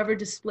hadith. Whoever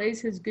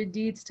displays his good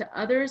deeds to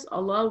others,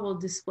 Allah will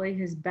display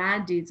his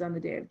bad deeds on the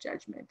day of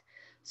judgment.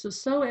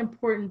 So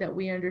important that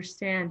we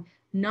understand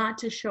not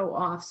to show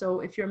off.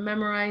 So if you're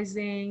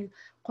memorizing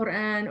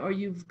Quran, or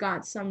you've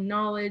got some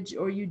knowledge,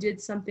 or you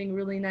did something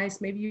really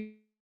nice, maybe you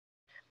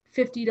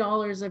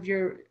 $50 of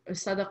your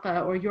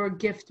sadaqah or your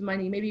gift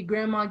money, maybe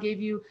grandma gave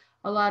you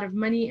a lot of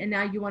money and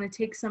now you want to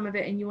take some of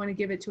it and you want to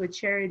give it to a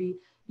charity.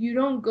 You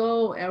don't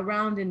go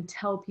around and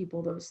tell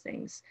people those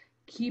things.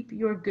 Keep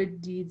your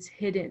good deeds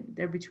hidden.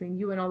 They're between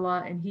you and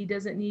Allah, and he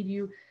doesn't need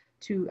you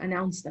to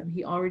announce them.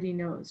 He already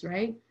knows,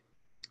 right?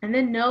 And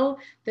then know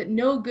that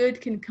no good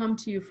can come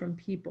to you from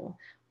people,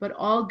 but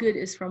all good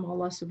is from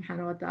Allah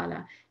subhanahu wa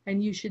ta'ala.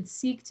 And you should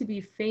seek to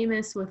be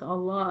famous with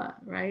Allah,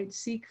 right?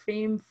 Seek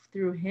fame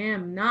through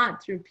him,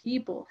 not through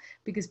people,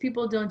 because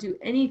people don't do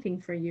anything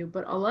for you.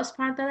 But Allah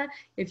subhanahu wa ta'ala,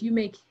 if you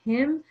make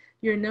him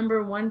your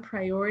number one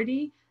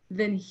priority,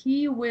 then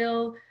he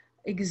will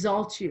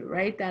exalt you,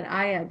 right? That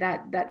ayah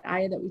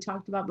that we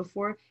talked about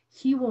before,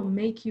 he will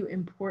make you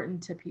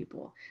important to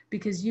people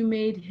because you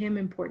made him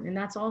important. And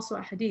that's also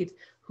a hadith.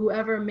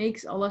 Whoever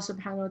makes Allah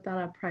subhanahu wa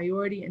ta'ala a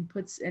priority and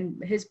puts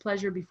his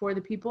pleasure before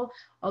the people,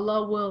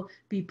 Allah will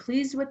be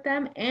pleased with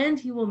them and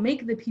he will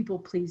make the people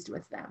pleased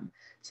with them.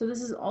 So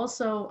this is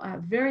also a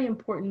very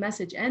important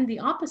message. And the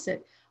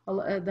opposite,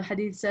 the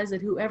hadith says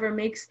that whoever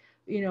makes,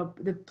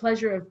 the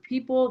pleasure of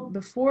people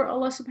before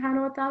Allah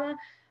subhanahu wa ta'ala,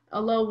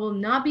 Allah will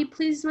not be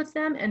pleased with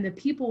them and the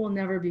people will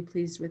never be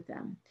pleased with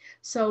them.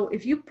 So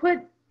if you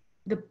put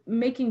the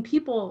making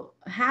people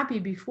happy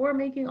before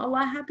making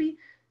Allah happy,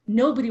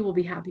 nobody will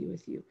be happy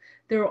with you.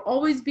 There will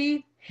always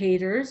be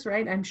haters,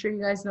 right? I'm sure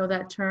you guys know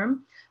that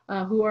term,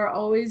 who are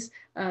always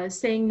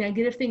saying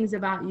negative things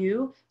about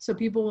you. So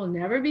people will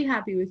never be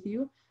happy with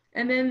you.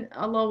 And then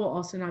Allah will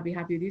also not be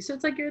happy with you. So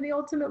it's like you're the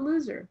ultimate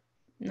loser.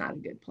 Not a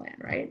good plan,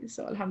 right?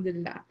 So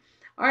alhamdulillah.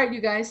 All right,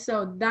 you guys.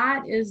 So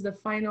that is the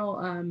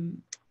final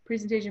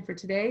presentation for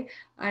today.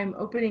 I'm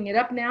opening it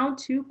up now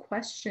to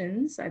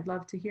questions. I'd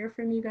love to hear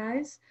from you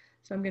guys.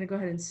 So I'm going to go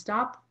ahead and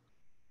stop.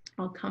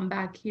 I'll come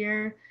back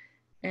here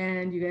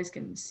and you guys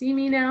can see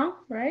me now,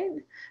 right?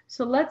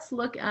 So let's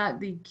look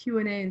at the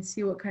Q&A and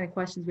see what kind of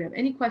questions we have.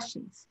 Any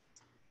questions?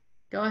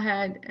 Go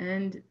ahead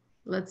and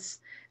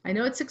I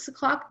know it's 6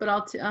 o'clock, but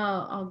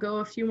I'll go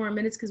a few more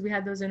minutes because we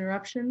had those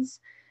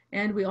interruptions.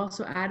 And we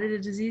also added a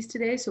disease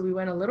today, so we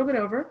went a little bit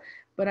over,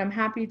 but I'm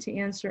happy to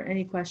answer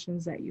any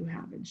questions that you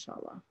have,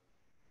 inshallah.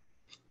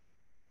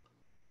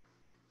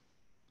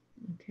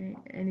 Okay,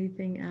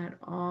 anything at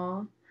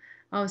all?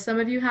 Oh, some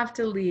of you have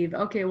to leave.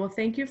 Okay, well,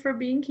 thank you for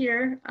being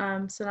here.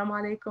 Assalamu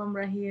alaikum,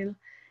 Rahil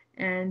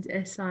and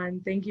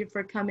Ehsan. Thank you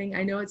for coming.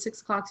 I know it's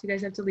 6 o'clock, so you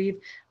guys have to leave.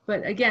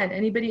 But again,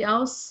 anybody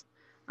else?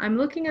 I'm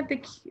looking at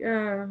the,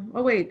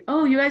 oh wait,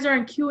 oh, you guys are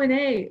in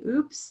Q&A.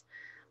 Oops,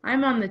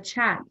 I'm on the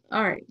chat.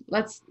 All right,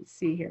 let's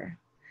see here.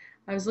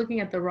 I was looking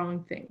at the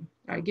wrong thing.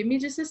 All right, give me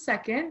just a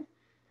second.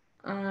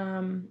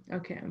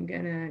 Okay, I'm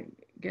gonna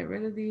get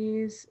rid of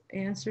these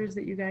answers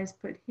that you guys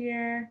put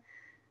here.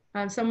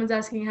 Someone's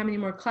asking how many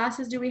more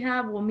classes do we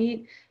have? We'll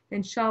meet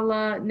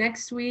inshallah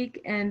next week,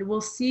 and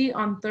we'll see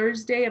on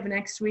Thursday of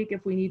next week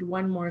if we need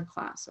one more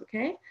class,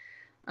 okay?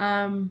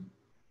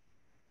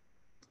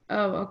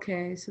 Oh,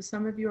 okay, so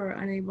some of you are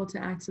unable to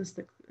access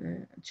the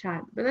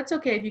chat, but that's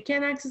okay. If you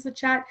can't access the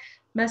chat,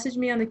 message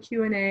me on the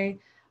Q&A.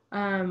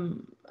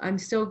 I'm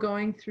still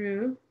going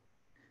through.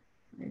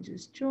 I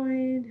just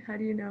joined. How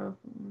do you know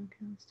if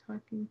I was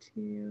talking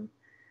to you?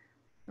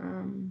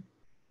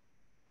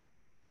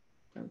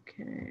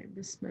 Okay,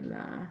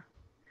 Bismillah.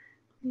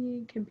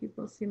 Can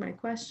people see my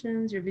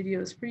questions? Your video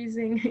is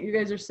freezing. You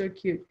guys are so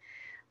cute.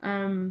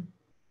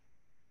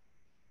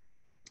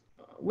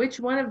 Which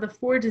one of the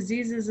 4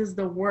 diseases is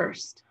the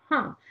worst?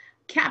 Huh,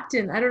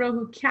 Captain, I don't know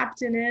who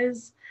Captain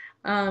is.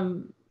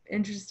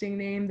 Interesting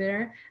name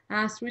there.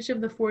 Asked which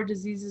of the 4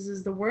 diseases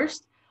is the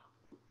worst?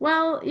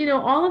 Well, you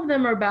know, all of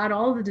them are bad.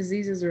 All the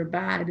diseases are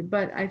bad,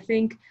 but I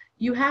think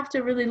you have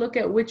to really look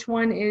at which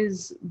one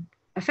is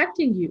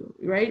affecting you,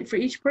 right? For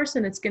each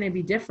person, it's going to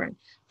be different.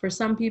 For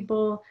some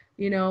people,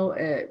 you know,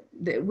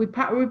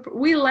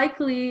 we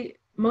likely,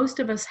 most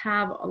of us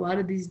have a lot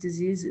of these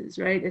diseases,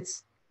 right?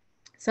 It's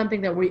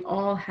something that we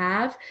all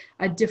have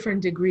at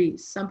different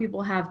degrees. Some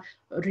people have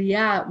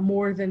riya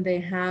more than they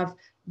have,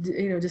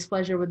 you know,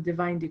 displeasure with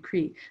divine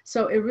decree.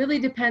 So it really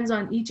depends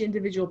on each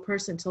individual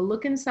person to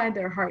look inside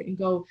their heart and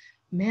go,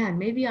 man,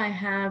 maybe I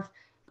have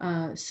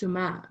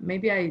suma.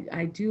 Maybe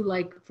I do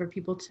like for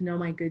people to know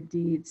my good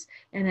deeds,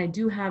 and I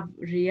do have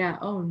riya.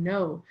 Oh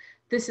no,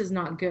 this is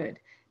not good.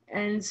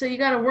 And so you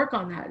got to work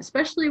on that,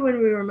 especially when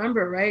we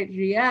remember, right?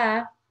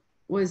 Riya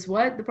was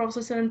what the Prophet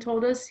ﷺ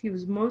told us. He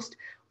was most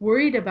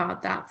worried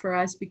about that for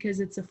us because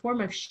it's a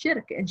form of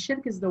shirk, and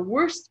shirk is the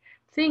worst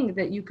thing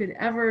that you could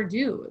ever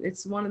do.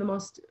 It's one of the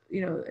most,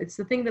 you know, it's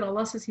the thing that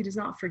Allah says He does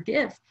not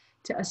forgive,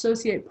 to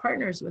associate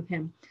partners with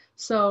Him.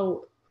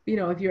 So, you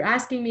know, if you're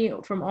asking me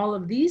from all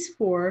of these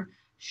 4,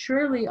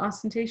 surely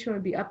ostentation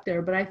would be up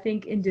there. But I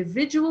think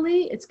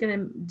individually, it's going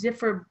to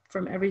differ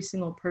from every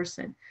single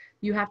person.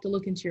 You have to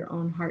look into your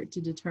own heart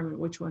to determine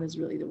which one is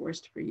really the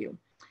worst for you.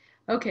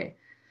 Okay.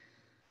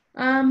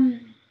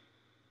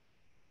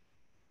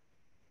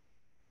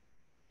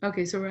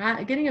 Okay, so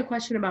we're getting a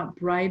question about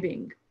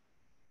bribing.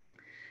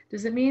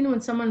 Does it mean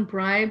when someone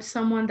bribes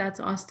someone, that's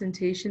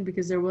ostentation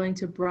because they're willing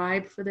to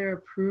bribe for their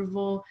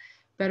approval,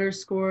 better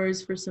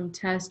scores for some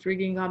test,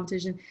 rigging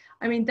competition?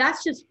 I mean,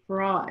 that's just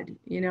fraud.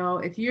 You know,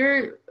 if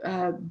you're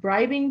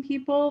bribing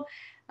people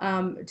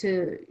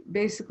to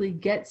basically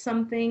get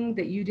something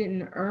that you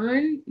didn't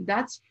earn,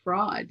 that's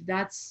fraud.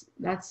 That's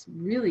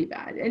really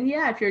bad. And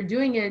yeah, if you're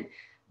doing it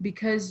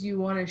because you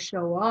want to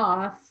show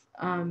off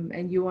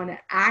and you want to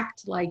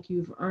act like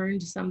you've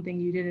earned something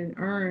you didn't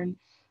earn,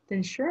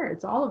 then sure,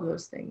 it's all of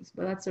those things,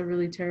 but that's a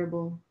really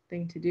terrible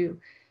thing to do.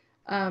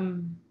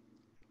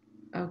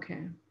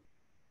 Okay.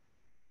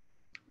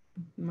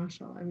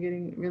 MashaAllah, I'm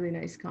getting really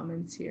nice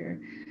comments here.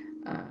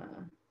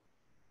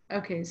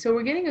 Okay, so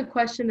we're getting a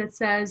question that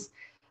says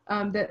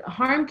that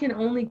harm can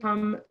only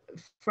come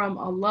from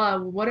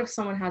Allah. What if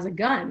someone has a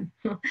gun?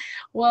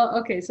 Well,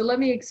 okay, so let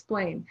me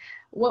explain.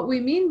 What we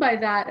mean by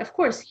that, of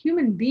course,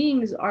 human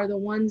beings are the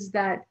ones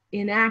that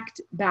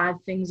enact bad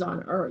things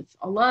on earth.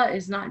 Allah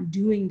is not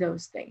doing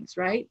those things,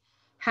 right?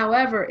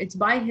 However, it's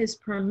by His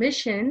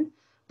permission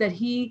that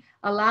He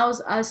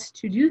allows us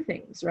to do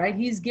things, right?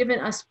 He's given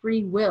us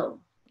free will,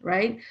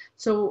 right?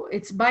 So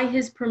it's by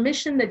His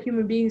permission that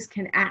human beings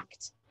can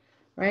act,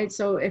 right?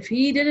 So if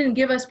He didn't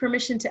give us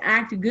permission to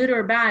act good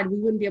or bad, we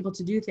wouldn't be able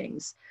to do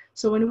things.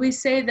 So when we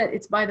say that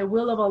it's by the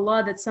will of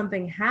Allah that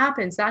something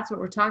happens, that's what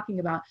we're talking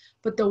about.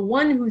 But the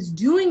one who's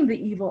doing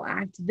the evil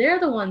act, they're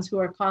the ones who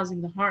are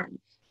causing the harm,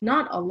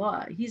 not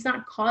Allah. He's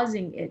not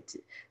causing it.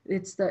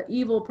 It's the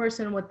evil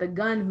person with the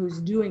gun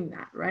who's doing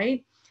that,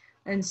 right?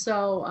 And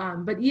so,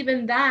 but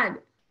even that,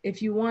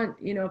 if you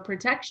want, you know,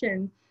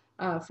 protection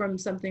from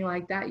something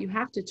like that, you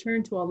have to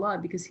turn to Allah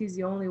because He's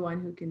the only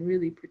one who can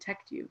really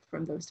protect you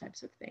from those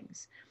types of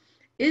things.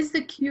 Is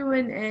the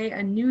Q&A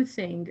a new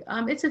thing?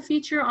 It's a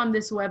feature on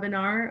this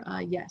webinar,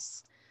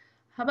 yes.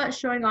 How about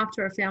showing off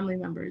to our family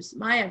members?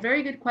 Maya,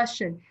 very good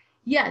question.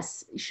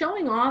 Yes,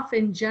 showing off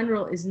in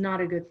general is not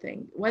a good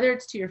thing. Whether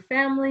it's to your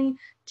family,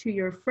 to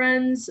your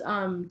friends,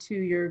 to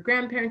your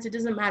grandparents, it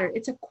doesn't matter.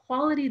 It's a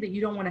quality that you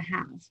don't want to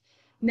have.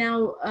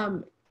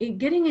 Now,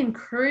 getting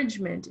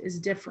encouragement is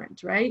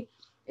different, right?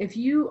 If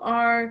you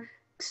are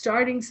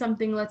starting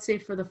something, let's say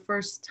for the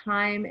first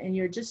time, and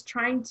you're just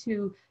trying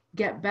to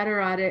get better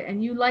at it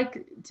and you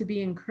like to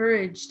be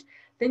encouraged,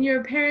 then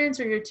your parents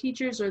or your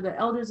teachers or the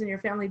elders in your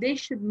family, they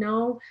should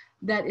know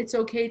that it's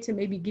okay to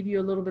maybe give you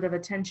a little bit of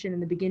attention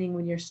in the beginning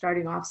when you're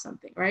starting off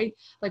something, right?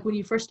 Like when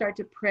you first start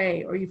to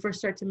pray, or you first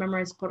start to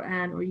memorize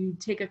Quran, or you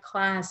take a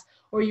class,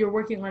 or you're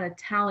working on a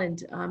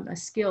talent, a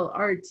skill,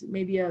 art,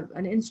 maybe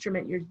an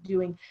instrument you're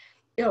doing,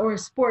 or a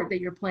sport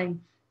that you're playing.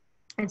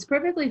 It's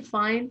perfectly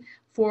fine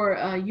for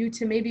you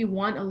to maybe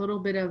want a little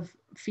bit of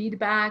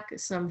feedback,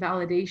 some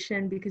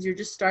validation, because you're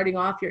just starting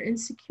off, you're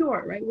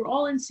insecure, right? We're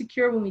all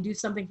insecure when we do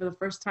something for the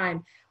first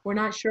time. We're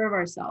not sure of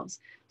ourselves.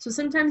 So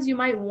sometimes you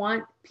might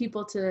want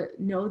people to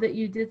know that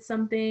you did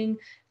something,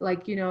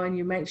 like, you know, and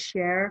you might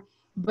share.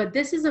 But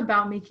this is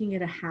about making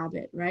it a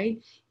habit,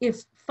 right?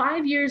 If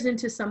 5 years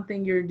into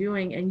something you're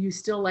doing and you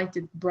still like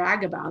to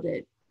brag about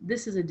it,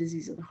 this is a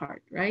disease of the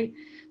heart, right?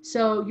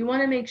 So you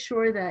want to make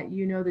sure that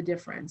you know the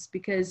difference,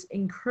 because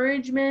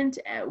encouragement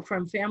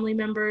from family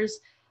members,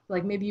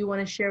 like maybe you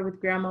want to share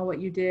with grandma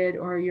what you did,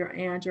 or your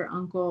aunt or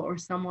uncle or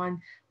someone,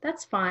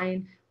 that's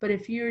fine. But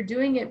if you're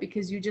doing it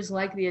because you just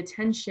like the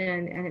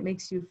attention and it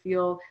makes you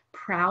feel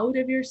proud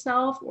of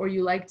yourself, or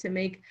you like to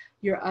make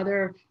your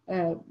other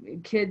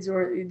kids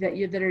or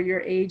that are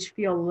your age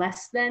feel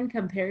less than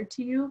compared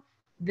to you,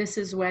 this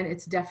is when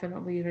it's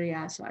definitely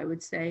riyah. So I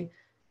would say,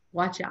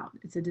 watch out.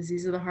 It's a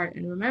disease of the heart.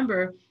 And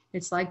remember,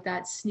 it's like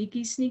that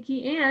sneaky,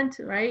 sneaky ant,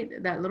 right?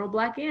 That little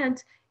black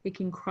ant, it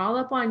can crawl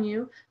up on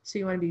you. So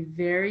you want to be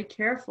very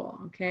careful,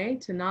 okay,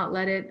 to not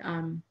let it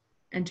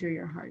enter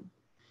your heart.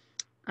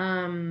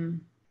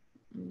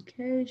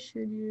 Okay,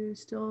 should you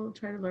still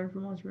try to learn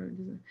from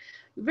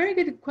very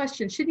good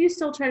question. Should you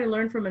still try to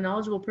learn from a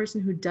knowledgeable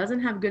person who doesn't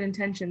have good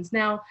intentions?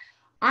 Now,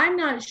 I'm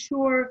not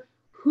sure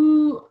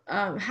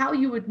how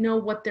you would know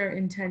what their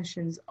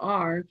intentions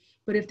are,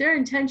 but if their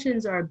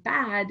intentions are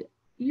bad,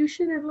 you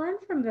shouldn't learn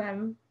from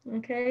them,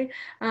 okay?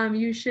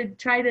 You should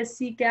try to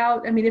seek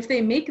out, I mean, if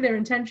they make their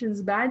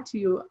intentions bad to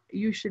you,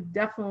 you should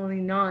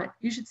definitely not,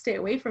 you should stay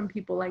away from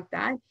people like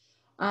that.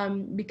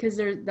 Because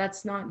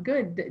that's not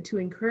good to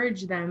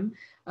encourage them.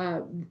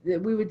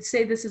 We would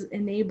say this is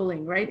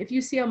enabling, right? If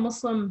you see a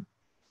Muslim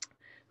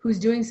who's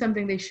doing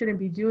something they shouldn't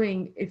be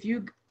doing, if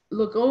you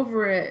look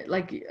over it,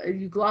 like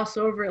you gloss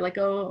over it, like,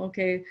 oh,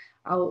 okay,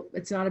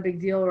 it's not a big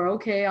deal, or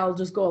okay, I'll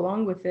just go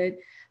along with it,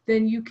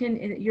 then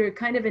you're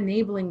kind of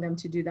enabling them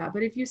to do that.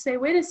 But if you say,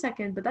 wait a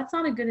second, but that's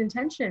not a good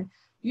intention,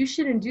 you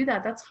shouldn't do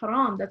that, that's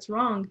haram, that's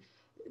wrong,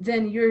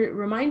 then you're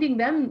reminding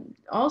them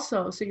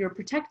also. So you're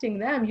protecting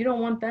them. You don't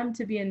want them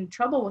to be in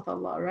trouble with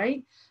Allah,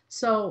 right?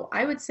 So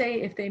I would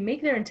say if they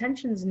make their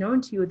intentions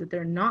known to you that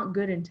they're not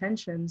good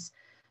intentions,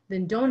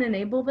 then don't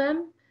enable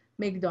them.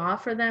 Make dua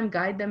for them,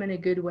 guide them in a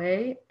good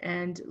way,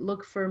 and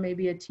look for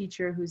maybe a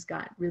teacher who's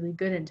got really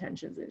good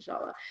intentions,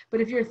 inshallah. But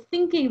if you're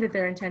thinking that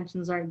their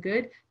intentions aren't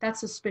good, that's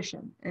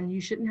suspicion. And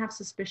you shouldn't have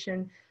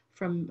suspicion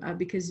from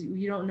because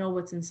you don't know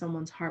what's in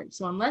someone's heart.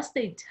 So unless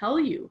they tell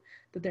you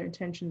that their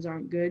intentions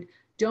aren't good,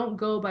 don't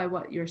go by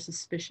what your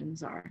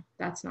suspicions are.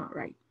 That's not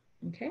right.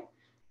 Okay?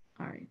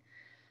 All right.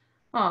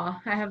 Oh,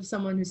 I have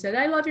someone who said,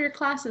 I love your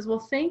classes. Well,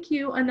 thank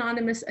you,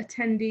 anonymous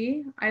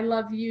attendee. I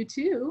love you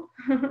too.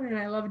 And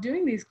I love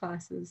doing these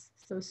classes.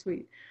 So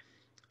sweet.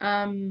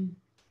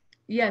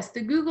 Yes,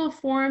 the Google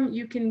form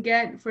you can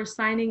get for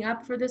signing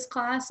up for this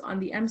class on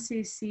the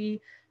MCC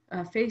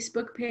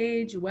Facebook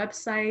page,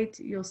 website.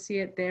 You'll see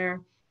it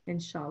there,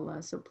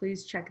 inshallah. So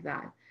please check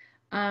that.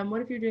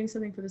 What if you're doing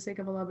something for the sake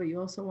of Allah, but you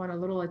also want a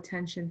little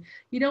attention?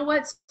 You know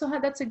what,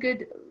 Soha, that's a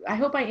good, I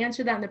hope I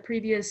answered that in the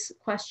previous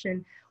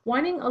question.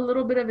 Wanting a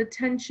little bit of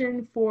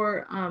attention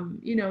for,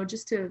 you know,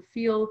 just to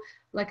feel,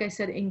 like I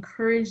said,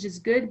 encouraged is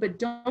good, but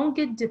don't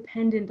get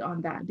dependent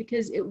on that,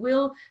 because it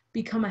will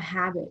become a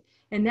habit.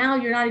 And now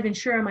you're not even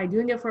sure, am I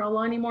doing it for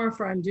Allah anymore,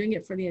 or I'm doing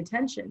it for the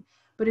attention?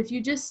 But if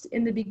you just,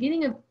 in the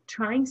beginning of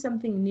trying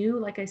something new,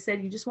 like I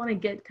said, you just want to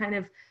get kind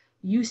of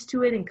used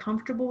to it and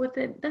comfortable with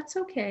it, that's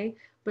okay.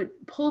 But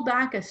pull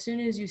back as soon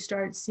as you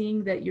start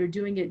seeing that you're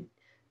doing it,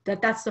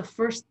 that's the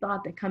first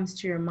thought that comes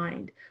to your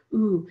mind.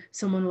 Ooh,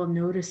 someone will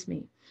notice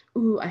me.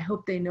 Ooh, I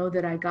hope they know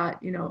that I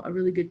got, you know, a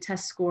really good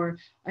test score,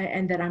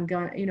 and that I'm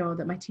gonna, you know,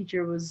 that my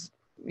teacher was,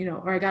 you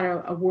know, or I got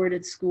an award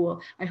at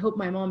school. I hope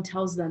my mom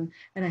tells them,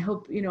 and I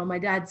hope, you know, my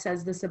dad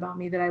says this about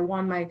me, that I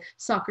won my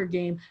soccer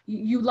game.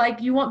 You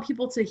want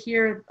people to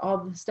hear all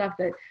the stuff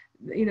that,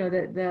 you know,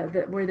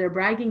 that where they're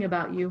bragging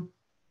about you.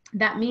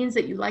 That means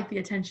that you like the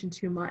attention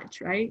too much,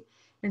 right?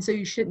 And so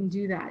you shouldn't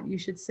do that. You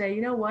should say,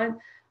 you know what?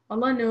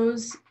 Allah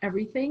knows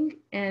everything.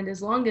 And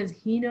as long as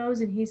He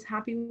knows and He's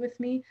happy with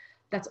me,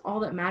 that's all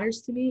that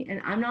matters to me.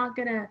 And I'm not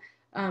going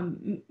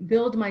to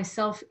build my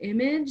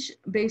self-image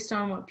based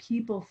on what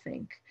people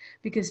think.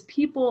 Because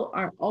people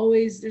are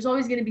always, there's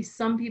always going to be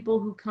some people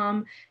who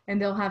come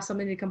and they'll have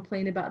something to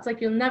complain about. It's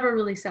like you'll never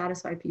really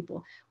satisfy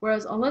people.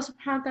 Whereas Allah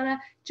subhanahu wa ta'ala,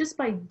 just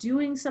by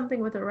doing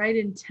something with the right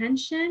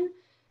intention,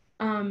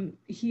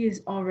 He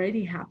is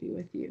already happy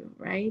with you,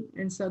 right?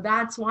 And so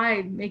that's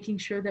why making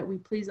sure that we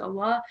please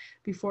Allah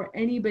before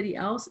anybody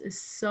else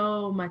is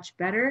so much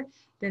better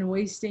than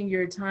wasting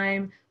your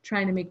time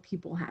trying to make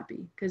people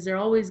happy, because there are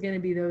always going to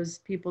be those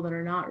people that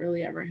are not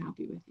really ever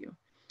happy with you.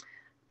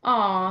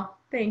 Aw,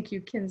 thank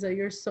you, Kinza.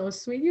 You're so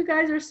sweet. You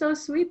guys are so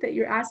sweet that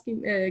you're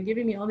asking,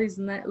 giving me all these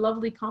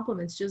lovely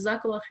compliments.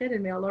 Jazakallah khair,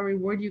 and may Allah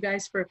reward you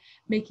guys for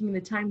making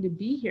the time to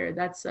be here.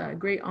 That's a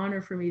great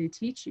honor for me to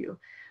teach you.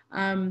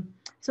 Um,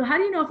 so how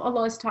do you know if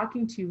Allah is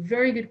talking to you?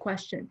 Very good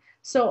question.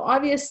 So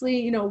obviously,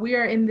 you know, we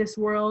are in this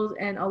world,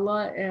 and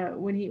Allah,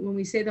 when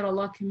we say that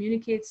Allah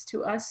communicates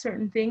to us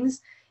certain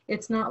things,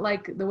 it's not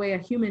like the way a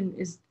human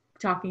is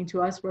talking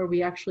to us, where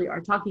we actually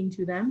are talking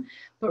to them,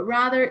 but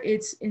rather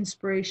it's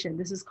inspiration.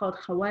 This is called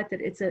khawatir.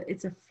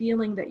 It's a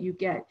feeling that you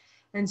get.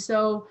 And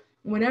so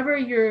whenever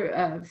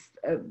you're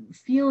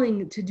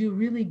feeling to do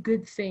really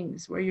good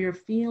things, where you're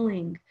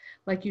feeling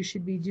like you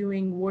should be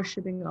doing,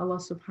 worshiping Allah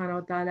subhanahu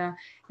wa ta'ala,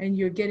 and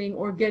you're getting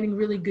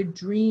really good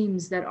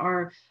dreams that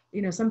are,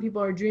 you know, some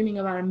people are dreaming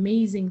about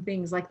amazing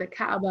things like the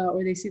Kaaba,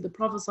 or they see the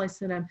Prophet sallallahu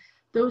alaihi wasallam.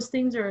 Those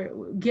things are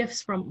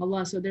gifts from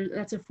Allah. So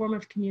that's a form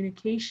of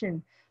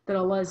communication that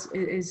Allah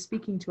is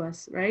speaking to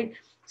us, right?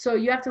 So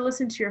you have to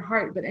listen to your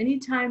heart. But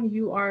anytime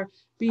you are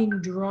being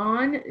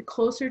drawn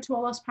closer to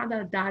Allah subhanahu wa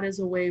ta'ala, that is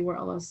a way where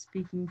Allah is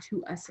speaking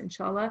to us,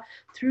 inshallah,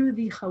 through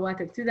the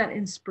khawatir, through that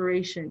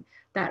inspiration,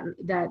 that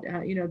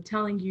you know,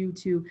 telling you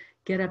to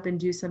get up and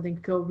do something,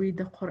 go read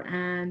the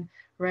Quran,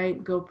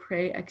 right? Go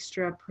pray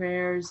extra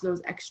prayers,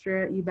 those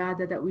extra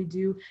ibadah that we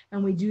do,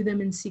 and we do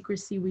them in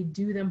secrecy, we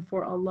do them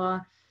for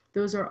Allah.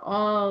 Those are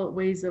all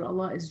ways that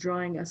Allah is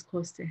drawing us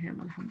close to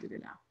Him,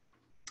 alhamdulillah.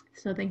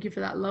 So thank you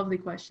for that lovely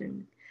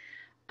question.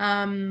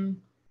 And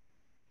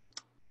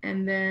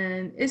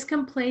then, is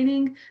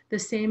complaining the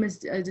same as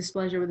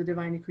displeasure with the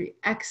divine decree?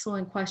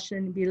 Excellent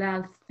question,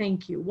 Bilal.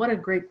 Thank you. What a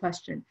great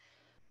question.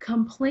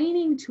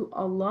 Complaining to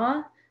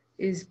Allah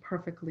is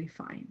perfectly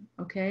fine,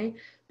 okay?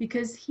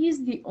 Because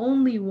He's the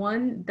only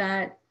one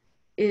that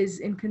is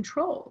in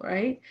control,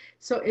 right?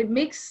 So it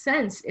makes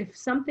sense if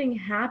something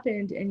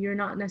happened and you're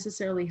not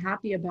necessarily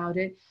happy about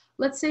it.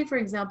 Let's say, for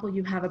example,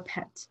 you have a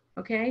pet,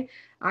 okay?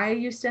 I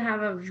used to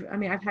have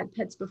I've had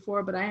pets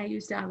before, but I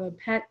used to have a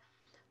pet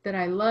that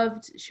I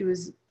loved. She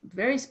was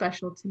very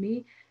special to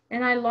me,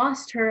 and I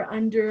lost her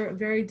under a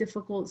very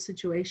difficult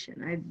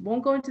situation. I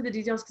won't go into the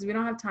details because we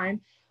don't have time,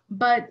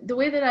 but the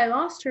way that I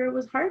lost her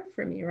was hard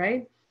for me,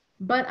 right?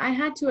 But I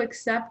had to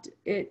accept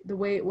it the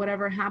way,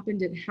 whatever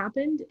happened, it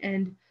happened,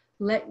 and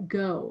let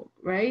go,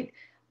 right?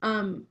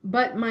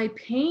 But my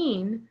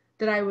pain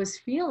that I was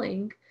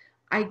feeling,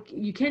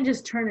 you can't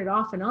just turn it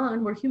off and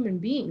on. We're human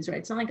beings, right?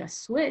 It's not like a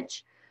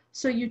switch.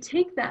 So you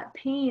take that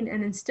pain,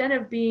 and instead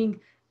of being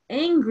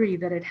angry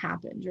that it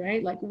happened,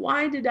 right? Like,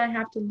 why did I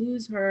have to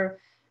lose her?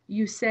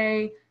 You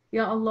say,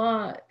 Ya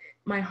Allah,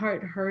 my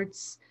heart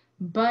hurts,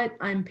 but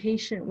I'm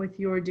patient with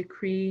your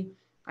decree.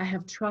 I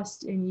have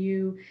trust in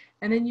you.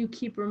 And then you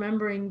keep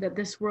remembering that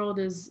this world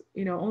is,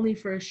 you know, only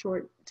for a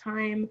short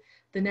time.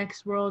 The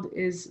next world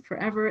is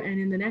forever. And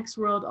in the next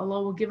world,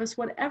 Allah will give us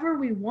whatever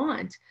we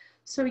want.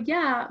 So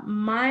yeah,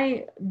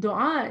 my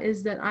dua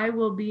is that I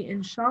will be,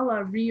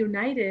 inshallah,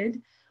 reunited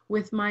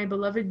with my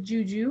beloved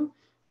Juju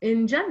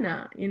in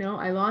Jannah. You know,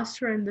 I lost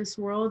her in this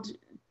world.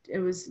 It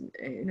was,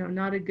 you know,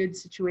 not a good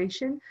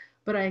situation,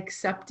 but I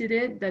accepted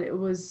it, that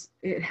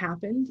it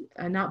happened,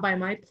 not by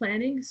my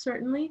planning,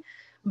 certainly.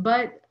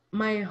 But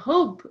my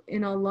hope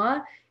in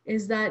Allah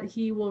is that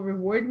He will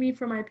reward me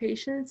for my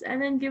patience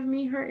and then give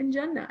me her in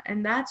Jannah.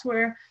 And that's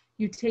where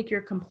you take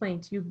your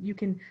complaint. You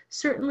can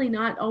certainly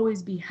not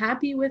always be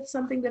happy with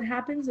something that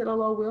happens that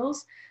Allah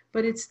wills,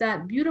 but it's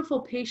that beautiful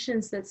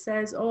patience that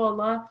says, oh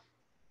Allah,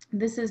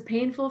 this is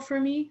painful for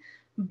me,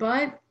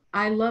 but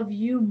I love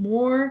you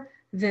more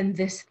than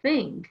this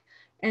thing,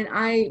 and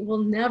I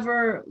will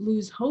never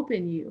lose hope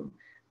in you.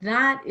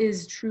 That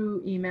is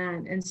true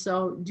Iman. And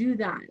so do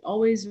that.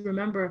 Always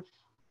remember,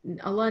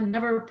 Allah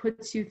never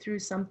puts you through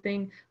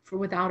something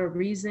without a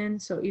reason.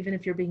 So even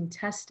if you're being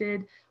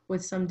tested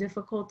with some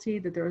difficulty,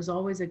 that there is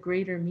always a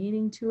greater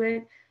meaning to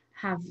it.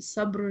 Have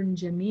sabrun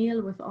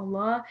jameel with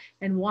Allah,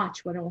 and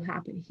watch what will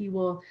happen. He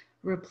will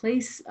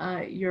replace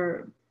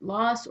your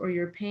loss or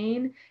your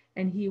pain,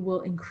 and He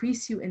will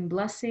increase you in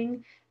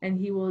blessing, and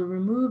He will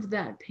remove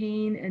that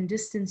pain and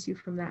distance you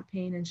from that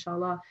pain,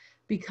 inshallah,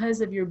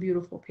 because of your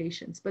beautiful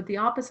patience. But the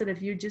opposite,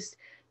 if you just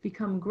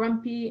become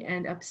grumpy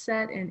and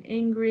upset and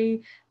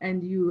angry,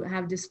 and you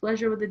have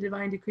displeasure with the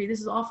divine decree,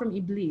 this is all from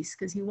Iblis,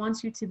 because he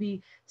wants you to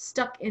be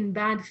stuck in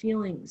bad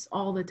feelings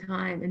all the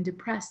time and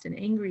depressed and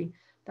angry.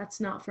 That's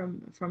not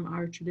from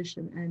our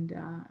tradition. And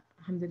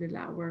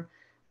alhamdulillah,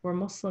 we're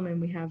Muslim, and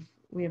we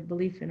have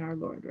belief in our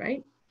Lord,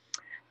 right?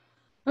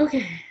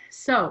 Okay,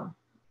 so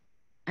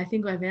I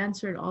think I've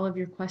answered all of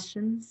your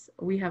questions.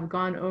 We have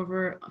gone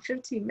over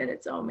 15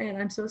 minutes. Oh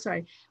man, I'm so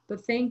sorry.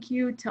 But thank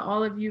you to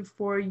all of you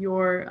for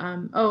your,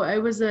 oh, it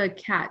was a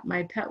cat.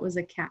 My pet was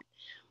a cat.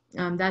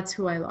 That's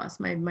who I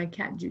lost, my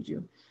cat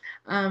Juju.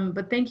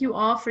 But thank you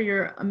all for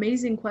your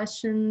amazing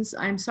questions.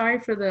 I'm sorry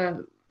for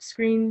the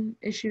screen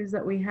issues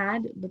that we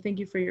had, but thank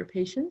you for your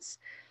patience.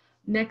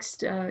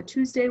 Next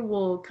Tuesday,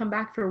 we'll come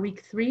back for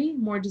week 3,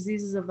 more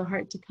diseases of the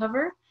heart to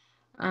cover.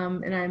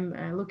 And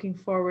I'm looking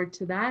forward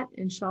to that,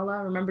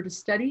 inshallah. Remember to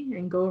study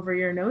and go over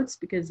your notes,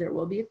 because there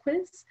will be a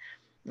quiz.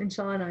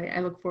 Inshallah, and I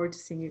look forward to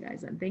seeing you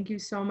guys then. Thank you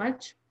so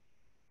much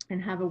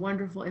and have a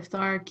wonderful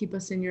iftar. Keep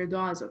us in your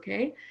du'as,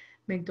 okay?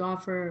 Make dua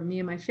for me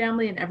and my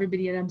family and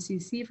everybody at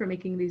MCC for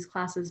making these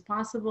classes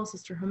possible.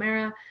 Sister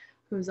Humera,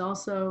 who's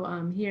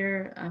also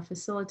here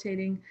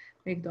facilitating,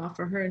 make dua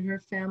for her and her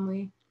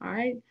family. All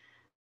right.